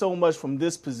only but so much from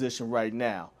this position right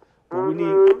now. But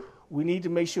we need to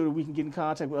make sure that we can get in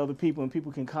contact with other people and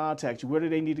people can contact you. Where do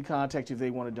they need to contact you if they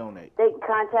want to donate? They can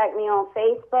contact me on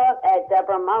Facebook at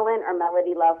Deborah Mullen or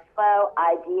Melody Love Foe,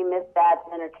 ID Miss Babs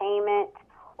Entertainment,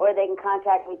 or they can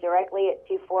contact me directly at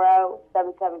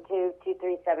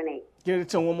 240-772-2378. Get it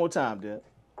to them one more time, Deb.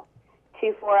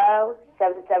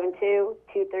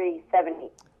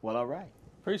 240-772-2378. Well, all right.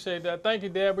 Appreciate that. Thank you,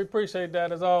 Deb. We appreciate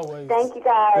that as always. Thank you,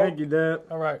 guys. Thank you, Deb.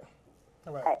 All right.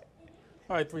 All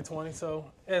right, 320. So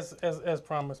as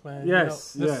promised, man.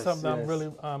 Yes, this is something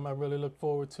I really look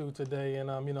forward to today, and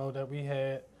that we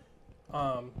had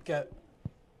got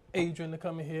Adrian to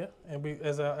come in here and be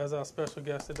as our special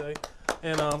guest today,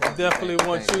 and definitely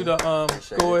want you to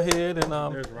go ahead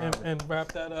and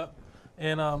wrap that up,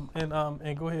 and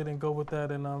go ahead and go with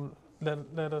that, and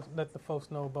let the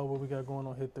folks know about what we got going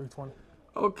on here 320.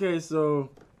 Okay, so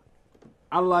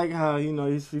I like how,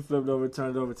 he flipped over,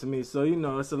 turned it over to me. So,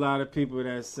 it's a lot of people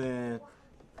that's saying,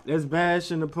 that's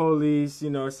bashing the police,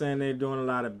 saying they're doing a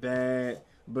lot of bad.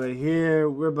 But here,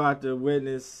 we're about to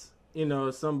witness,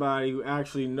 somebody who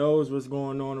actually knows what's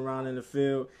going on around in the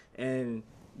field. And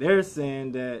they're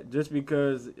saying that just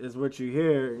because it's what you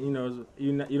hear, you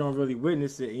don't really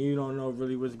witness it and you don't know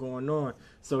really what's going on.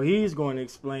 So he's going to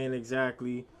explain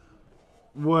exactly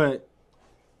what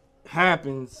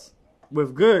happens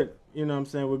with good,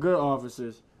 with good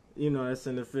officers, that's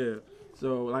in the field.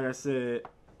 So, like I said,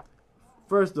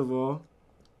 first of all,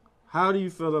 how do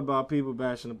you feel about people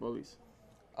bashing the police?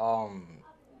 Again,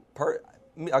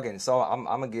 so I'm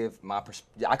gonna give I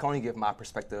can only give my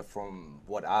perspective from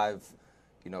what I've,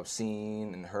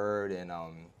 seen and heard, and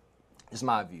it's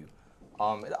my view.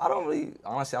 It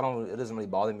doesn't really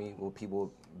bother me when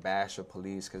people bash the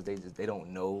police because they don't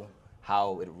know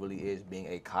how it really is being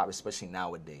a cop, especially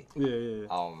nowadays. Yeah.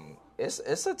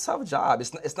 It's a tough job.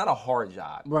 It's not a hard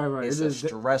job. Right. It's a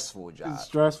stressful job. It's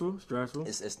stressful.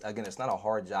 It's not a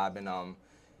hard job, and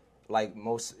like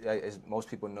most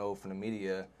people know from the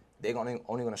media, they're only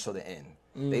going to show the end.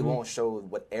 Mm-hmm. They won't show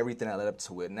what everything that led up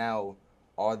to it. Now,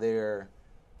 are there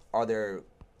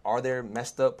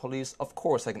messed up police? Of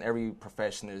course, like in every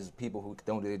profession, there's people who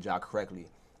don't do their job correctly.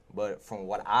 But from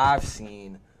what I've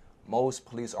seen, most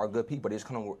police are good people. They just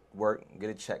come to work, get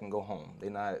a check, and go home.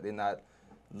 They're not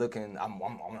looking, I'm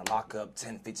going to lock up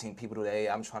 10, 15 people today.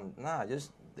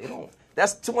 They don't.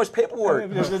 That's too much paperwork.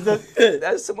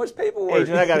 That's too much paperwork.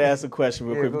 Adrian, I got to ask a question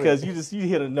real quick because you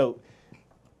hit a note.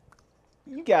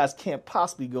 You guys can't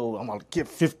possibly go, I'm going to get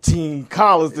 15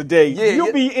 collars today.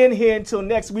 You'll be in here until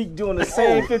next week doing the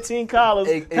same 15 collars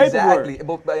Exactly.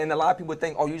 paperwork. And a lot of people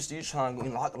think, you trying to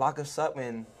lock us up,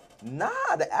 and nah,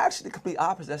 actually the complete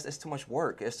opposite. It's too much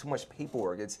work. It's too much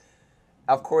paperwork.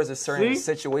 of course, there's certain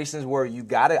situations where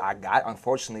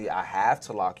unfortunately, I have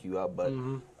to lock you up. But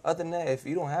other than that, if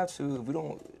you don't have to,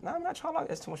 I'm not trying to lock.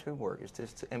 It's too much paperwork. It's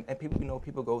just, and people,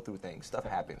 people go through things. Stuff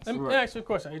happens. Let me ask you a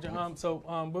question, Adrian.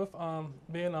 With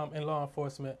being in law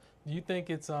enforcement, do you think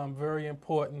it's very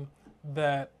important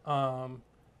that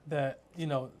that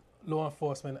law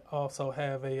enforcement also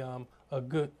have a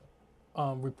good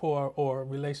rapport or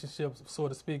relationship, so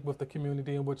to speak, with the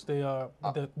community in which they are,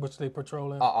 which they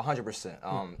patrol in?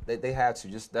 100%. They have to.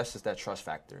 That's just that trust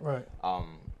factor. Right.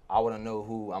 I want to know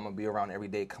who I'm gonna be around every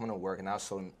day coming to work, and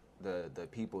also the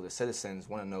people, the citizens,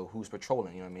 want to know who's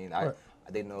patrolling. You know what I mean? Right.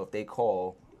 They know if they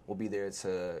call, we'll be there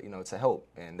to help,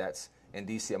 and that's in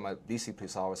DC. I'm a DC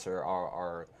police officer.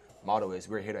 Our motto is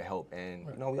we're here to help, and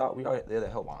we are there to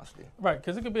help, honestly. Right,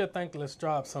 because it could be a thankless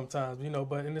job sometimes,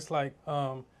 but and it's like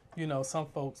some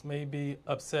folks may be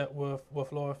upset with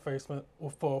law enforcement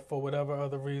for whatever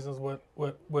other reasons,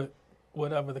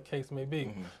 whatever the case may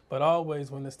be. But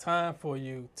always when it's time for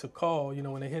you to call,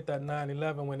 when they hit that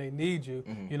 911, when they need you,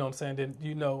 you know what I'm saying, then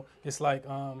it's like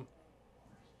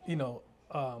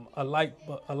a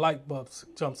light bulb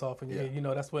jumps off in your head.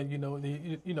 That's when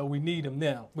we need them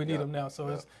now. We need them now.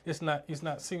 So it's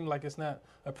not seem like it's not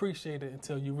appreciated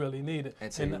until you really need it.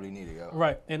 Until you really need it,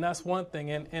 Right, and that's one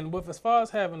thing. And with as far as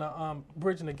having a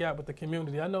bridging the gap with the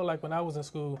community, I know like when I was in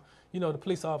school, the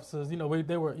police officers,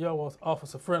 y'all was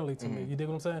officer friendly to me. You dig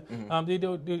what I'm saying? They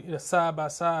do the side by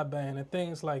side band and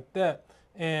things like that.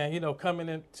 And, coming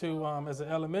into, as an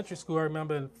elementary school, I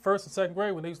remember in first and second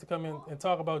grade when they used to come in and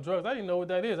talk about drugs, I didn't know what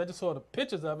that is. I just saw the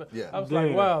pictures of it. Yeah. I was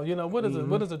like, wow, what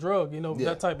is a drug?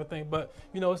 That type of thing. But,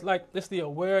 it's like, it's the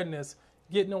awareness,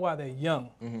 getting them while they're young.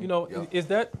 Is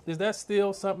that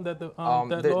still something that the law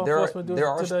enforcement do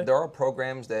today? There are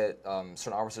programs that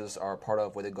certain officers are a part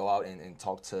of where they go out and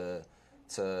talk to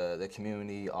the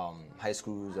community, high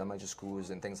schools, elementary schools,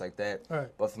 and things like that. Right.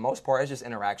 But for the most part, it's just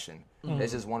interaction.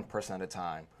 It's just one person at a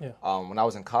time. Yeah. When I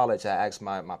was in college, I asked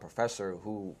my professor,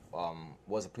 who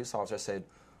was a police officer, I said,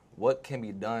 what can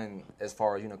be done as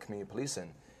far as community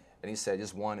policing? And he said,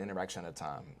 just one interaction at a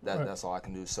time. That's all I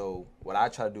can do. So what I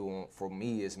try to do for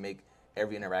me is make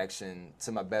every interaction,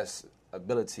 to my best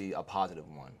ability, a positive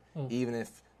one. Even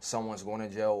if someone's going to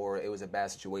jail or it was a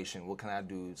bad situation, what can I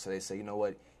do? So they say, you know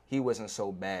what? He wasn't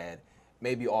so bad.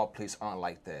 Maybe all police aren't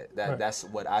like that. That's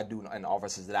what I do, and the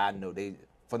officers that I know, they,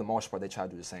 for the most part, they try to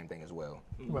do the same thing as well.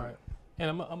 Right. And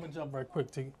I'm gonna jump right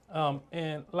quick to you.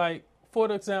 And like,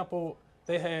 for example,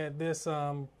 they had this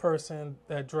person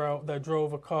that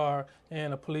drove a car,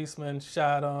 and a policeman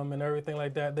shot him and everything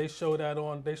like that. They show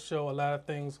a lot of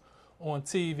things on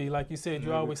TV. Like you said,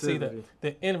 you always see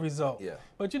the end result. Yeah.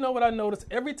 But you know what I noticed?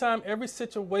 Every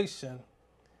situation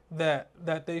that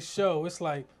they show, it's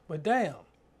like, but damn,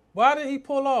 why did he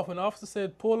pull off? And the officer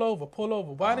said, pull over.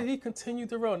 Why did he continue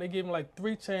the road? And they gave him like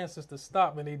 3 chances to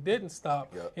stop, and he didn't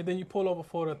stop. Yep. And then you pull over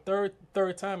for the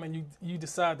third time, and you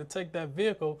decide to take that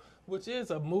vehicle, which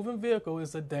is a moving vehicle,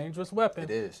 is a dangerous weapon.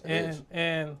 It is.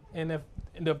 And if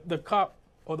the cop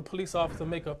or the police officer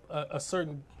make a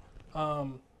certain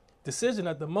decision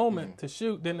at the moment to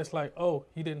shoot, then it's like, oh,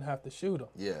 he didn't have to shoot him.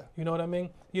 Yeah. You know what I mean?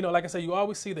 Like I say, you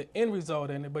always see the end result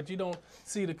in it, but you don't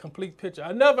see the complete picture.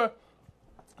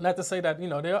 Not to say that,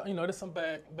 there's some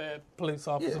bad police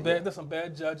officers, there's some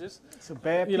bad judges. Some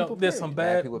bad people, there's some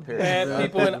bad people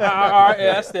in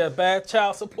IRS, there are bad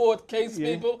child support case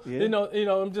people. Yeah.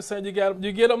 I'm just saying you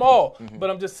get them all. But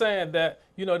I'm just saying that,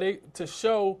 to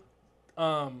show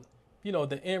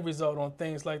the end result on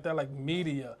things like that, like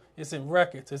media, it's in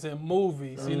records, it's in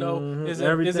movies, it's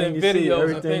in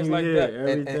videos and things like that.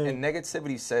 And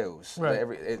negativity sells.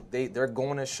 Right. They're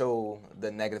going to show the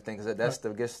negative things. That's the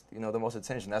most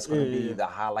attention. That's going to be the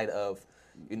highlight of,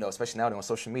 especially now on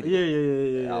social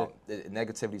media.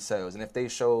 Negativity sells. And if they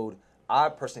showed, I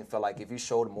personally feel like if you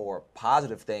showed more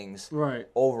positive things,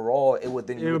 overall, you would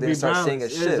then start seeing a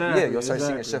shift. Exactly. Yeah, you'll start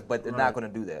seeing a shift, but they're not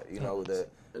going to do that. And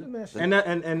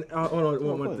hold on,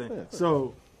 one more thing.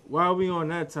 So while we on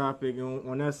that topic and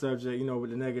on that subject, with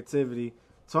the negativity,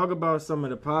 talk about some of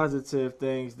the positive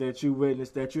things that you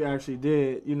witnessed that you actually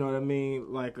did. You know what I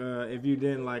mean? Like if you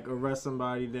didn't arrest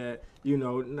somebody that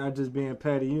not just being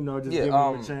petty, just giving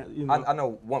them a chance. I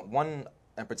know one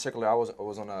in particular. I was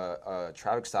on a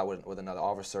traffic stop with another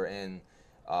officer, and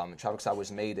traffic stop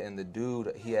was made, and the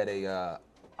dude, he had a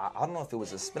I don't know if it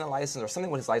was a spinning license or something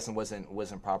with his license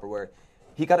wasn't proper, where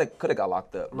he could have got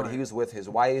locked up, but he was with his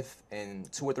wife and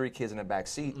 2 or 3 kids in the back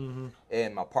seat.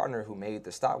 And my partner who made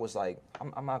the stop was like,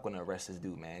 I'm not going to arrest this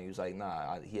dude, man. He was like,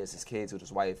 nah, he has his kids with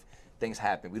his wife. Things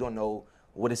happen. We don't know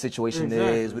what his situation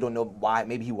is. We don't know why.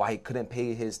 Maybe why he couldn't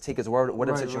pay his tickets,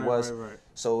 whatever the situation was.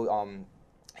 So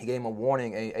he gave him a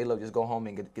warning. Hey, look, just go home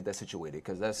and get that situated,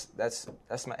 because that's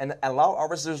my, and a lot of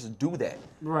officers do that.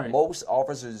 Right. Most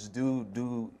officers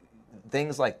do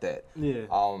things like that. Yeah.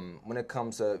 When it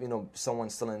comes to someone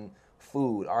stealing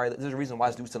food, all right, there's a reason why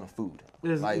this dude's stealing food.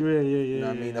 Yeah. You know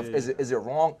what I mean? Is it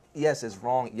wrong? Yes, it's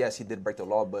wrong. Yes, he did break the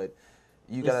law, but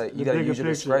you gotta use your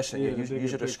discretion. Use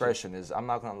your discretion. I'm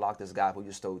not gonna lock this guy who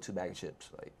just stole 2 bags of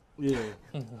chips.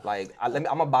 I'm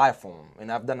gonna buy for him,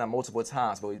 and I've done that multiple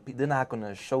times, but they're not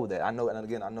gonna show that. I know, and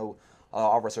again, I know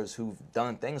officers who've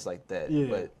done things like that,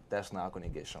 but that's not gonna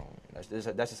get shown. That's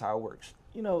just how it works.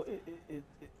 Go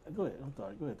ahead. I'm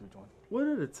sorry. Go ahead, 320. What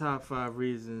are the top 5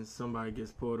 reasons somebody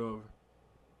gets pulled over?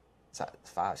 Top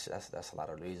 5. That's a lot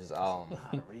of reasons. A lot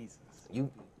of reasons.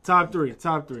 Top three. I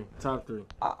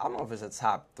don't know if it's a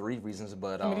top 3 reasons,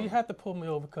 but I mean, you have to pull me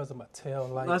over because of my tail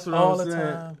light. That's what all I'm the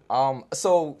saying. time.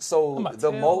 So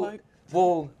the most.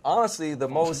 Well, honestly, the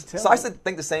most. So I used to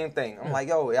think the same thing. I'm like,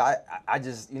 yo, I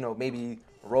just maybe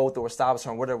rolled through a stop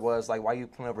sign, whatever it was. Like, why you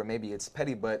pulling over? Maybe it's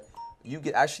petty, but you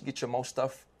actually get your most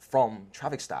stuff from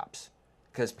traffic stops.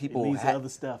 Because people other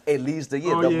stuff. It leads the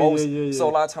most. So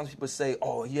a lot of times people say,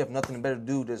 "Oh, you have nothing better to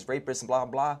do. There's rapists and blah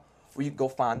blah." Where you can go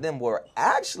find them. Where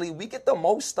actually we get the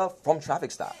most stuff from traffic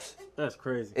stops. That's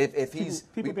crazy. If he's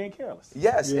people being careless.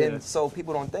 Yes, and so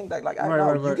people don't think that. Like,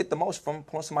 you get the most from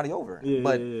pulling somebody over.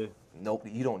 But nope,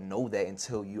 you don't know that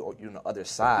until you're on the other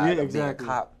side of being a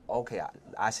cop. Okay,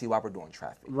 I see why we're doing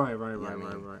traffic. Right.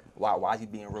 Why you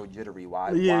being real jittery? Why?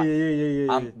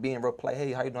 I'm being real play.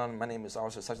 Hey, how you doing? My name is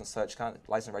Officer such and such.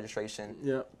 License registration.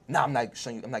 Yeah. Nah, I'm not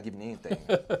showing you. I'm not giving you anything.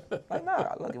 Like,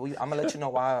 nah, look, I'm gonna let you know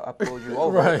why I pulled you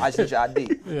over. I just need your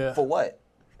ID. For what?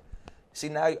 See,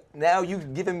 now you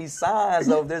giving me signs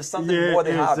of there's something more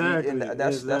than exactly, and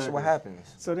that's what happens.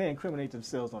 So they incriminate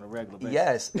themselves on a regular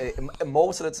basis. Yes,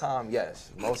 most of the time,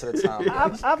 yes. Most of the time.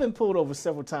 I've been pulled over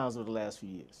several times over the last few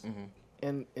years,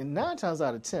 and 9 times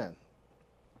out of 10,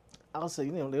 I'll say,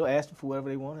 they'll ask me for whatever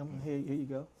they want. I'm here you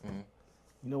go.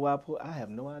 You know why I have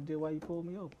no idea why you pulled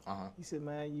me over. He said,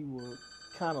 man, you were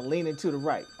kind of leaning to the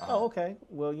right. Oh, okay.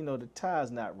 Well, the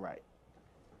tire's not right.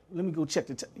 Let me go check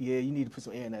the tire. Yeah, you need to put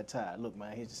some air in that tire. Look,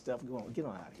 man, here's your stuff. Go on, get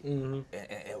on out of here. And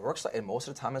it works and most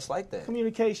of the time it's like that.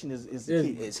 Communication is the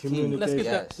key. It's key. Let's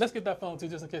get that phone too,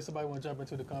 just in case somebody want to jump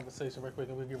into the conversation right quick,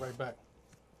 and we'll get right back.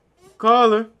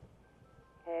 Caller.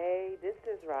 Hey, this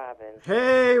is Robin.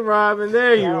 Hey, Robin,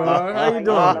 there you are. How you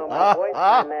doing? I know my voice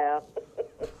by now.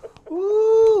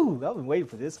 Ooh, I've been waiting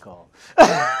for this call.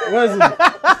 Wasn't it?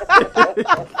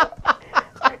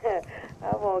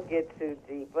 I won't get too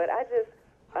deep, but I just.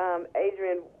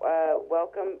 Adrian,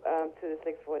 welcome to the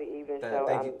 640 Evening Show.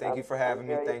 Thank you for having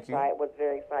me. Thank you. I was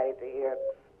very excited to hear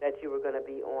that you were going to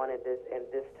be on and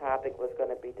this topic was going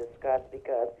to be discussed,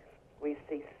 because we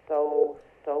see so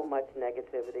much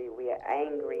negativity. We are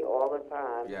angry all the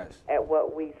time at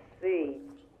what we see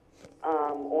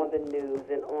on the news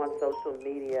and on social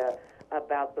media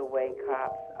about the way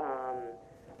cops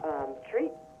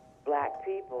treat black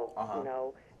people.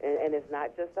 And it's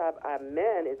not just our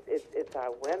men; it's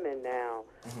our women now.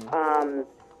 And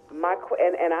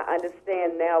I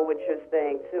understand now what you're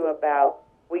saying too about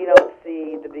we don't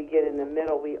see the beginning, the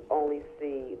middle. We only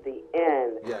see the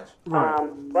end. Yes.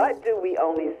 But do we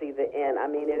only see the end? I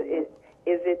mean, is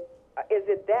it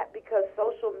that because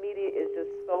social media is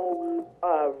just so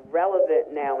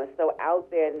relevant now and so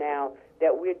out there now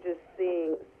that we're just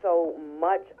seeing so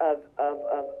much of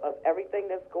everything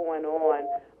that's going on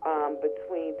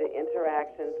between the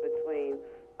interactions between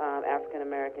African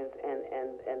Americans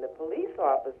and the police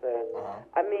officers?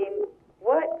 I mean,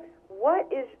 what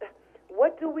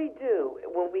do we do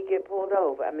when we get pulled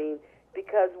over? I mean,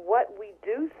 because what we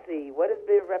do see, what has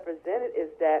been represented is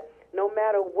that no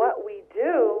matter what we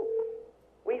do,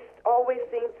 we always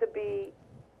seem to be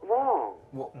wrong.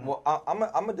 Well, I'm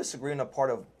gonna disagree on the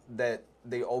part of that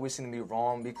they always seem to be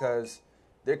wrong, because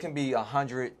there can be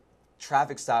 100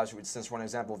 traffic stops, since for an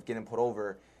example of getting pulled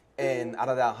over, and out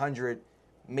of that 100,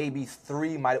 maybe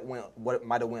 3 might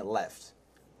have went left.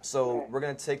 So we're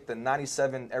gonna take the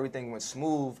 97, everything went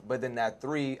smooth, but then that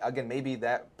 3, again, maybe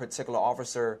that particular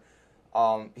officer,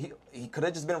 he could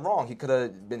have just been wrong. He could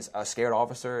have been a scared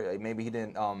officer. Maybe he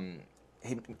didn't,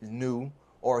 he knew,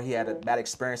 or he had bad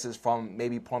experiences from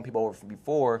maybe pulling people over from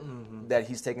before that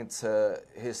he's taken to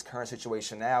his current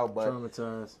situation now. But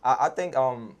traumatized. I think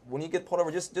when you get pulled over,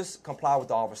 just comply with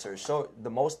the officer. The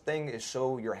most thing is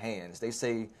show your hands. They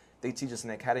teach us in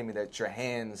the academy that your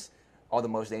hands are the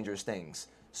most dangerous things.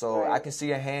 So I can see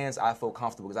your hands, I feel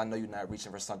comfortable because I know you're not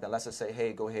reaching for something. Let's just say,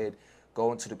 hey, go ahead,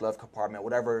 go into the glove compartment,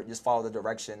 whatever, just follow the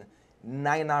direction.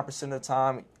 99% of the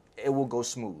time, it will go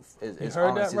smooth. It's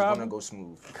heard that, honestly going to Robin? go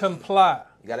smooth. Comply.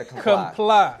 You got to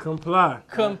comply.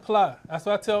 Comply. That's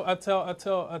what I tell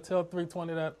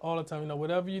 320 that all the time. You know,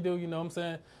 whatever you do, you know what I'm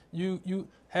saying? You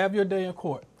have your day in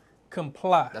court.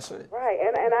 Comply. That's it. Right,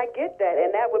 and I get that,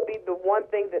 and that would be the one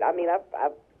thing that I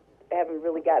haven't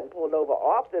really gotten pulled over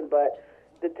often, but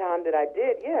the time that I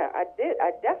did,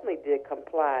 I definitely did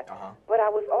comply. But I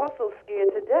was also scared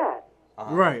to death.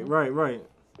 Right.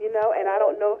 You know, and I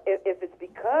don't know if it's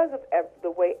because of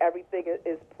the way everything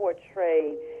is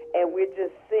portrayed, and we're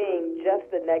just seeing just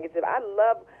the negative. I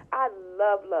love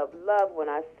when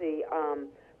I see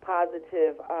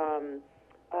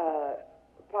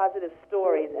positive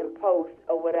stories and posts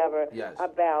or whatever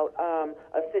about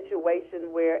a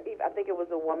situation where I think it was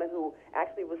a woman who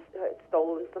actually was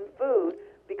stolen some food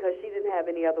because she didn't have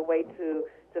any other way to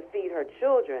feed her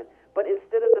children. But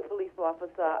instead of the police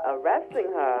officer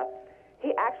arresting her,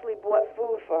 he actually bought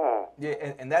food for her.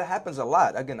 Yeah, and that happens a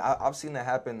lot. Again, I've seen that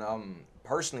happen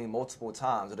personally multiple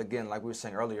times. And again, like we were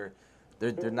saying earlier,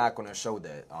 they're not going to show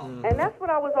that. And that's what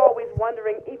I was always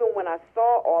wondering, even when I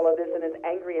saw all of this and as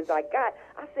angry as I got,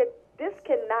 I said, this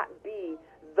cannot be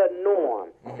the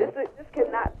norm. This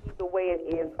cannot be the way it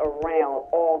is around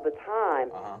all the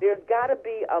time. There's got to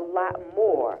be a lot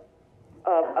more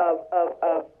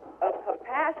of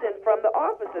compassion from the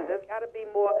officers. There's got to be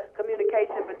more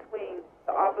communication between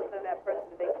the officer and that person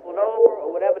they pulled over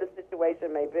or whatever the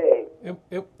situation may be.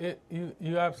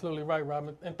 You're absolutely right,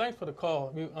 Robin. And thanks for the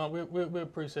call. We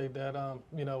appreciate that.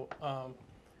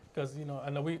 Because I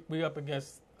know we up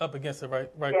against it right.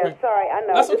 Yeah, quick. Sorry, I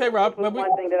know. That's okay, Rob. This was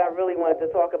one thing that I really wanted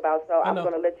to talk about, so I'm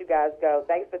going to let you guys go.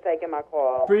 Thanks for taking my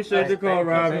call. Appreciate the call,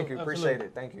 Robin. Thank you. Appreciate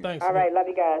it. Thank you. Thanks. All right, love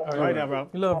you guys. All right now, Rob.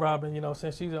 We love Robin.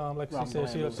 Since she's like she said,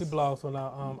 she blogs on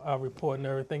our report and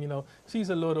everything. She's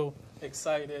a little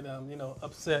excited,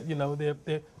 upset.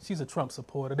 She's a Trump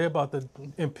supporter. They're about to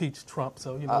impeach Trump,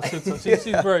 so she's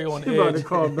very on the edge.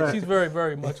 Call back. She's very,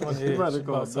 very much on the edge.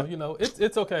 So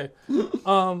it's okay.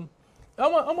 I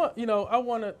want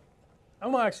to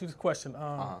ask you this question.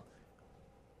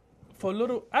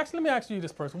 Actually, let me ask you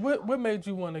this person. What made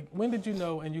you want to? When did you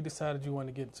know and you decided you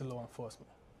wanted to get into law enforcement?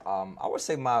 I would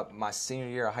say my senior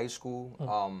year of high school.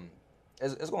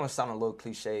 It's going to sound a little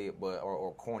cliche,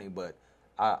 or corny, but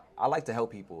I like to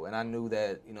help people, and I knew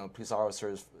that police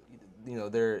officers,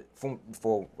 they're for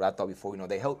what I thought before.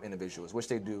 They help individuals, which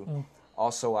they do.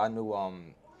 Also, I knew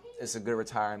it's a good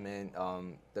retirement.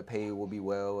 The pay will be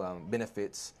well.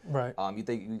 Benefits. Right. You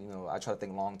think I try to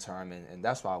think long term, and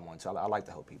that's why I want to. I like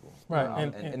to help people.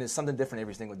 Right. And it's something different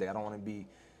every single day. I don't want to be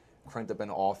cranked up in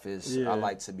the office. I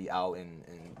like to be out and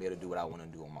be able to do what I want to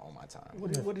do on my time.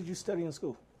 What did you study in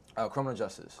school? Criminal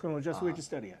justice. Criminal justice. Where did you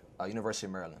study at? University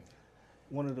of Maryland.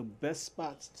 One of the best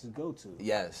spots to go to.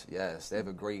 Yes. They have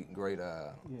a great.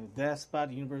 That spot,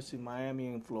 the University of Miami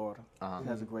in Florida,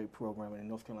 has a great program, and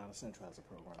North Carolina Central has a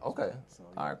program. Okay. So,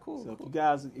 all right, cool. So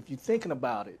if you're thinking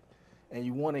about it, and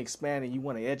you want to expand it, you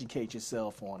want to educate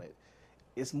yourself on it,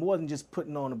 it's more than just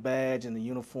putting on a badge and a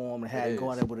uniform and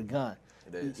going there with a gun.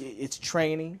 It is. It's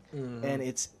training, and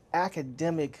it's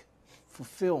academic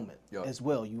fulfillment as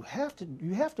well. You have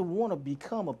to want to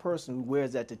become a person who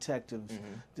wears that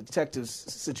detective's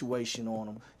situation on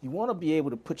them. You want to be able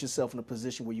to put yourself in a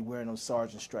position where you're wearing those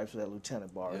sergeant stripes or that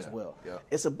lieutenant bar as well. Yeah.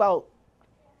 It's about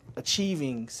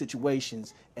achieving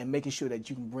situations and making sure that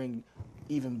you can bring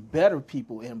even better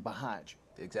people in behind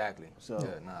you. Exactly. So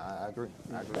I agree.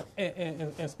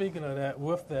 And speaking of that,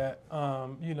 with that,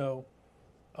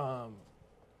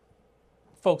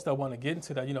 folks that want to get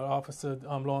into that, officer,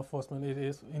 law enforcement, it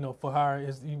is, for hire,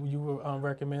 is you would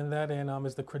recommend that, and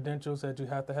is the credentials that you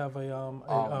have to have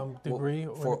a degree?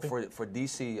 Well, for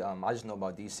DC, I just know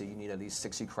about DC, you need at least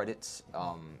 60 credits,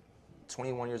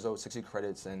 21 years old, 60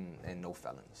 credits, and no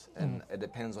felons. And it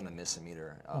depends on the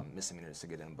misdemeanors to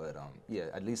get in, but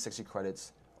at least 60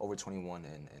 credits, over 21,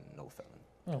 and no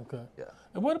felon. Okay. Yeah.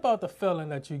 And what about the felon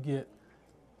that you get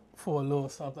for a little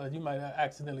something? You might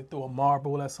accidentally throw a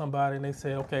marble at somebody, and they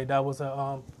say, okay, that was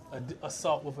a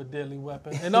assault with a deadly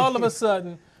weapon, and all of a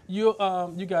sudden you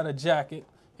got a jacket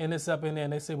and it's up in there,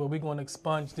 and they say, well, we're going to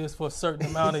expunge this for a certain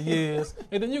amount of years,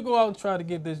 and then you go out and try to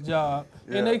get this job,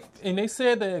 and they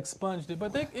said they expunged it,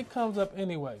 but it comes up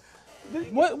anyway.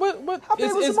 What How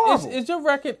big was the marble? Is your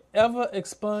record ever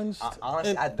expunged?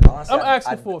 Honestly, I'm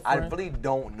asking for a friend. I really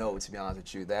don't know, to be honest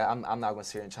with you. That I'm not going to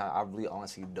sit here and try. I really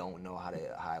honestly don't know how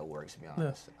it works, to be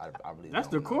honest. Yes. I really That's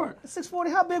don't the court. At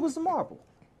 640, how big was the marble?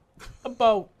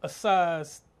 About a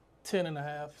size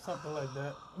 10.5, something like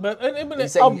that. But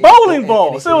a bowling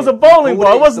ball. So it was a bowling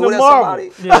ball. It wasn't a marble.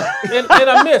 Yeah, and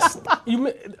I missed. But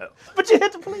you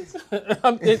hit the police.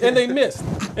 and they missed.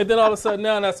 And then all of a sudden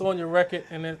now that's on your record,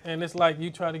 and it's like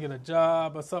you try to get a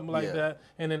job or something like that,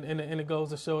 and then and it goes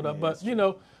to show up. But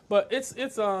but it's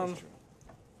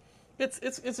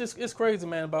crazy,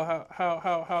 man, about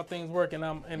how things work, and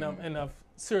I'm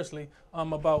seriously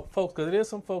about folks, because there is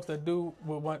some folks that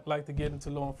would like to get into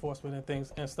law enforcement and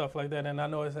things and stuff like that. And I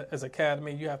know as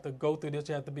academy you have to go through this.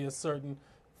 You have to be a certain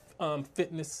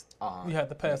fitness. You have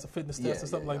to pass a fitness test or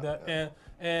something like that.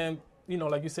 And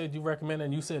like you said, you recommend,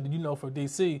 and you said for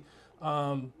DC.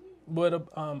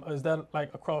 Is that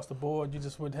like across the board? You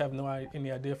just would have any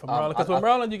idea from Maryland? Because with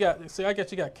Maryland, I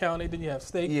guess you got county, then you have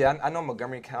state. Yeah, I know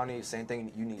Montgomery County, same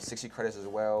thing. You need 60 credits as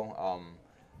well.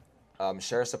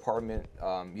 Sheriff's Department,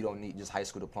 you don't need just high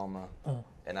school diploma.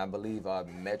 And I believe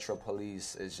Metro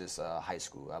Police is just high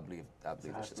school. I believe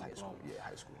it's just high school. Yeah,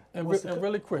 high school. And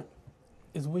really quick,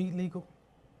 is weed legal?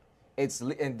 It's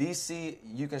in DC.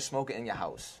 You can smoke it in your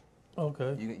house.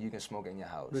 Okay. You can smoke it in your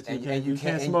house. But you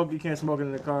can't smoke it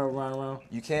in the car riding around.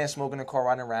 You can't smoke in the car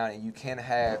riding around, and you can't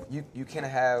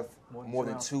have more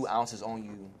than 2 ounces on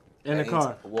you in the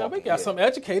car. We got some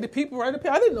educated people right up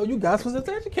here. I didn't know you guys was as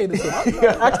educated. So I'm gonna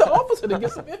ask the officer to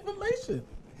get some information.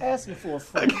 Asking for a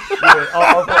friend.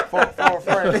 For a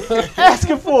friend.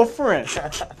 Asking for a friend.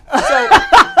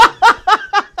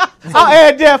 I'll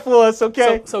add that for us,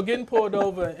 okay? So getting pulled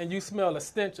over and you smell a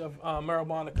stench of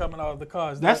marijuana coming out of the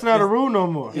car. That's not a rule no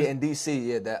more. Yeah, in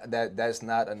DC, that's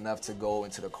not enough to go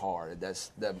into the car.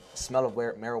 The smell of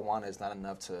marijuana is not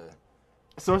enough to.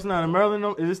 So it's not in Maryland?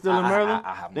 No? Is it still in Maryland?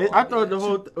 I have no idea. I thought the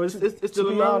whole it's still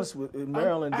in Maryland. Honest, in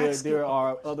Maryland, there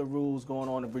are other rules going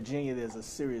on. In Virginia, there's a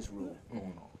serious rule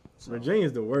going on. So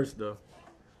Virginia's the worst though.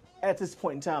 At this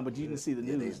point in time, but you didn't see the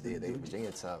news. Virginia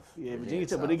tough. Yeah, Virginia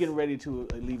tough, but they're getting ready to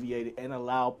alleviate it and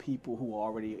allow people who are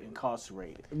already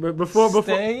incarcerated. But before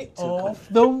stay off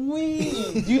the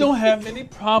weed. You don't have any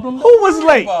problem. Who was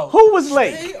late? Who was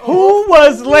late? Who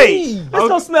was late? Let's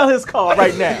go smell his car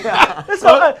right now.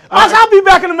 I'll be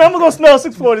back in a minute. I'm gonna go smell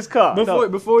 640's car.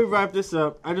 Before we wrap this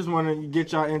up, I just want to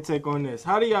get y'all intake on this.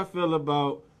 How do y'all feel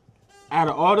about, out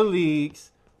of all the leagues,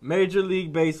 Major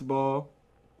League Baseball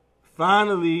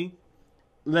finally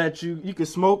let you can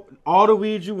smoke all the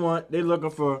weed you want? They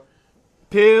looking for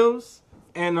pills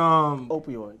and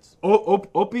opioids.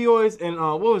 Opioids and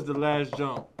what was the last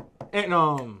jump? And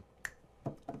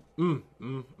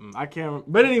I can't remember.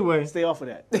 But anyway, stay off of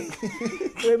that.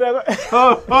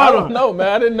 I don't know, man.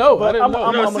 I didn't know.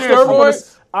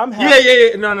 I'm happy.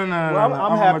 Yeah. No.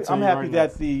 I'm happy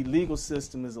that the legal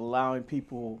system is allowing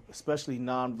people, especially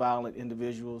nonviolent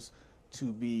individuals,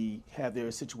 to have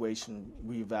their situation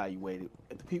reevaluated.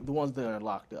 The ones that are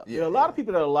locked up. There are a lot of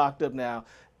people that are locked up now.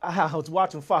 I was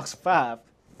watching Fox 5,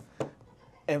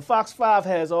 and Fox 5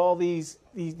 has all these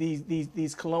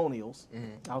colonials.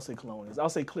 I'll say colonials. I'll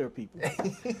say clear people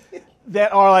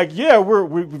that are like,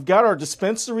 we've got our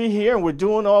dispensary here and we're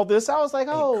doing all this. I was like,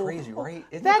 oh, crazy, right?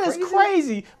 That is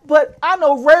crazy. But I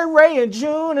know Ray and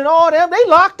June and all them, they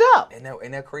locked up.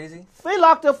 Isn't that crazy? They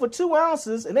locked up for 2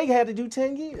 ounces and they had to do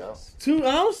 10 years. 2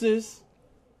 ounces?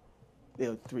 They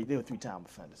were three-time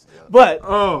offenders. Yeah.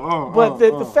 But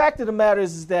the fact of the matter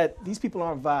is that these people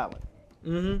aren't violent.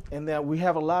 Mm-hmm. And that we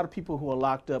have a lot of people who are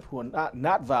locked up who are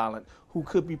not violent, who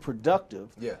could be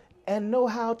productive, and know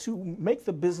how to make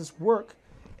the business work,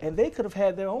 and they could have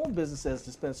had their own business as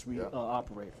dispensary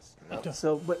operators. Yeah.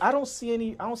 So, but I don't see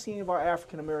any of our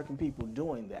African American people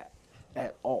doing that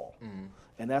at all,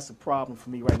 and that's a problem for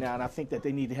me right now. And I think that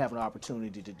they need to have an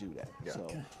opportunity to do that. Yeah. So,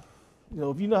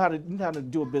 if you know how to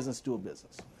do a business, do a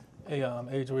business. Hey,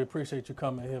 Adrian, we appreciate you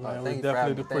coming here, man. We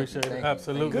definitely appreciate it.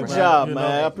 Absolutely. Good job,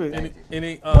 man.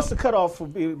 What's the cutoff for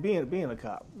being a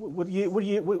cop? What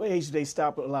age do they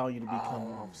stop allowing you to become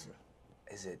an officer?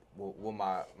 Is it?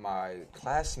 Well, my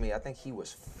classmate, I think he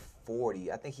was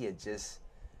 40. I think he had just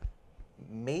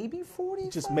maybe 40.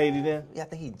 Just made it in? Yeah, I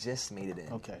think he just made it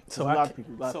in. Okay. So I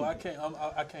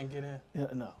can't get in. Yeah,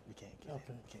 no, you can't get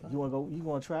in. You want to go? You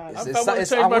want to try? I want to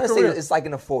say it's like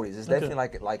in the 40s. It's definitely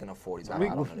like in the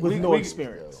 40s. With no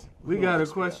experience. We got a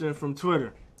question from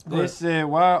Twitter. They said,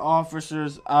 "Why are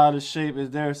officers out of shape? Is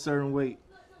there a certain weight?"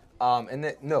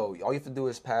 No, all you have to do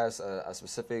is pass a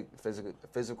specific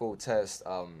physical test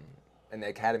in the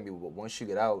academy. But once you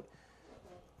get out,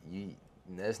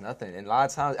 there's nothing. And a lot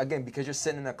of times, again, because you're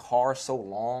sitting in a car so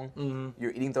long,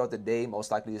 you're eating throughout the day.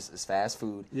 Most likely, it's fast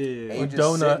food. Yeah. And you're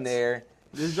just sitting there.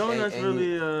 This donut's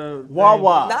really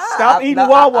Wawa. Nah, Stop eating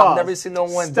Wawa. I've never seen no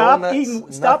one Stop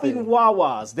donuts. Stop eating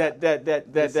Wawas.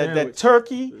 That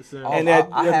turkey and that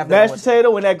mashed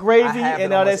potato and that gravy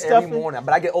and all that stuff. Every morning,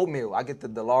 but I get oatmeal. I get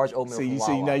the large oatmeal. See, from you Wawa.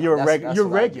 see, now you're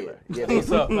regular. Yeah, That's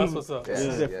what's up. That's what's up.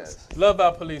 Yes. Love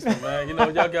our policemen, man. You know,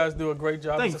 y'all guys do a great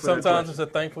job. Thanks for Sometimes it's a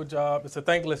thankful job. It's a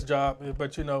thankless job,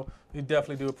 but you know, we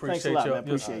definitely do appreciate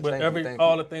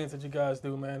all the things that you guys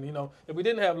do, man. You know, if we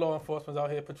didn't have law enforcement out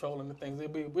here patrolling the things,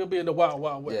 we'll be in the wild,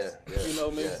 wild west. You know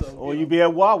what I mean? So, or you be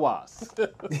at Wawa's.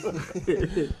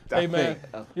 Hey, man,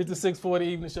 it's the 640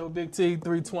 Evening Show, Big T,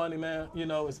 320, man. You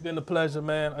know, it's been a pleasure,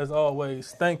 man, as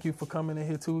always. Thank you for coming in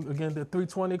here, too. Again, the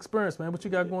 320 experience, man. What you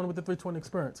got going with the 320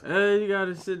 experience? You got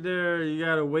to sit there. You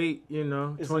got to wait, you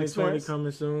know. It's 2020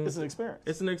 coming soon. It's an experience.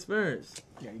 It's an experience.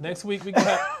 Next week, we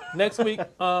gonna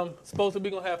have, supposed to be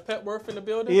going to have Petworth in the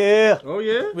building. Yeah. Oh,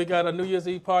 yeah? We got a New Year's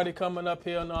Eve party coming up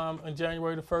here on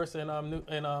January the 1st,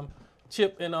 and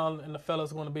Chip and the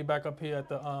fellas are going to be back up here at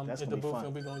the booth,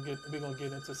 and we're gonna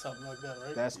get into something like that,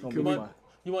 right? That's gonna be fun.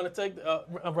 You want to take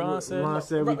Ron said? Ron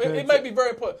said it may be very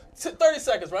important. 30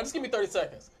 seconds, Ron. Just give me 30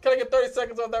 seconds. Can I get 30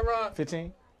 seconds on that, Ron?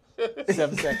 15,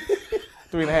 7 seconds,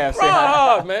 3.5. Ron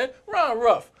hard, man. Ron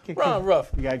rough. Ron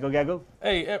rough. You gotta go.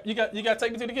 Hey, you got to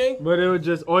take me to the game. But it was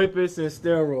just opiates and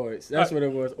steroids. That's what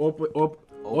it was.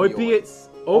 Opioids.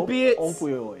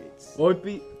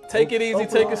 Take it easy,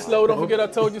 take it slow. Don't forget I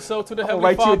told you so. To the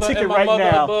Heavenly write you a Father ticket and my right mother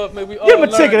now. above, may we all Give him a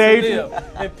learn ticket, to Adrian. live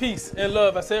in peace and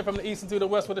love. I said from the east and to the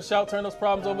west with a shout, turn those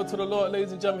problems over to the Lord,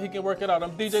 ladies and gentlemen. He can work it out.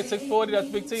 I'm DJ 640. That's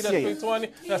Big T. That's 320.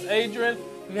 That's Adrian.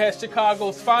 We had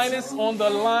Chicago's finest on the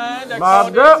line. That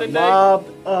Mobbed called in today.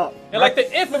 up. And like the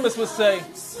infamous would say,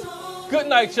 good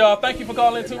night, y'all. Thank you for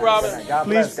calling too, Robin. God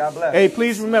bless. God bless. Hey,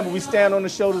 please remember, we stand on the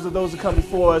shoulders of those who come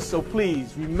before us. So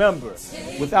please remember,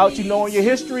 without you knowing your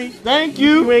history, thank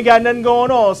you. You ain't got nothing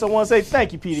going on. So I want to say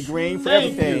thank you, Peter Green, for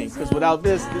everything. Because without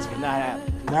this would not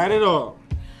happen. Not at all.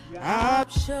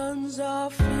 Options are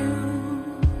few.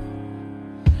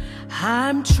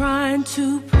 I'm trying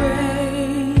to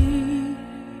pray,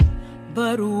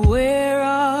 but where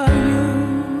are you?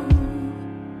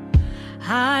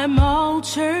 I'm all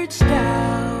churched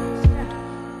out,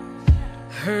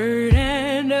 hurt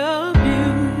and abused.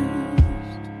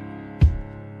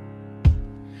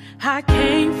 I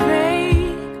can't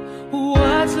fake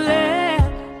what's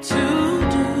left to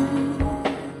do.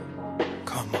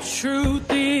 Come on. Truth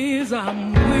is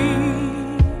I'm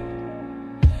weak,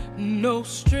 no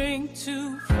strength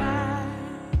to fight,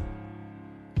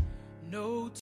 no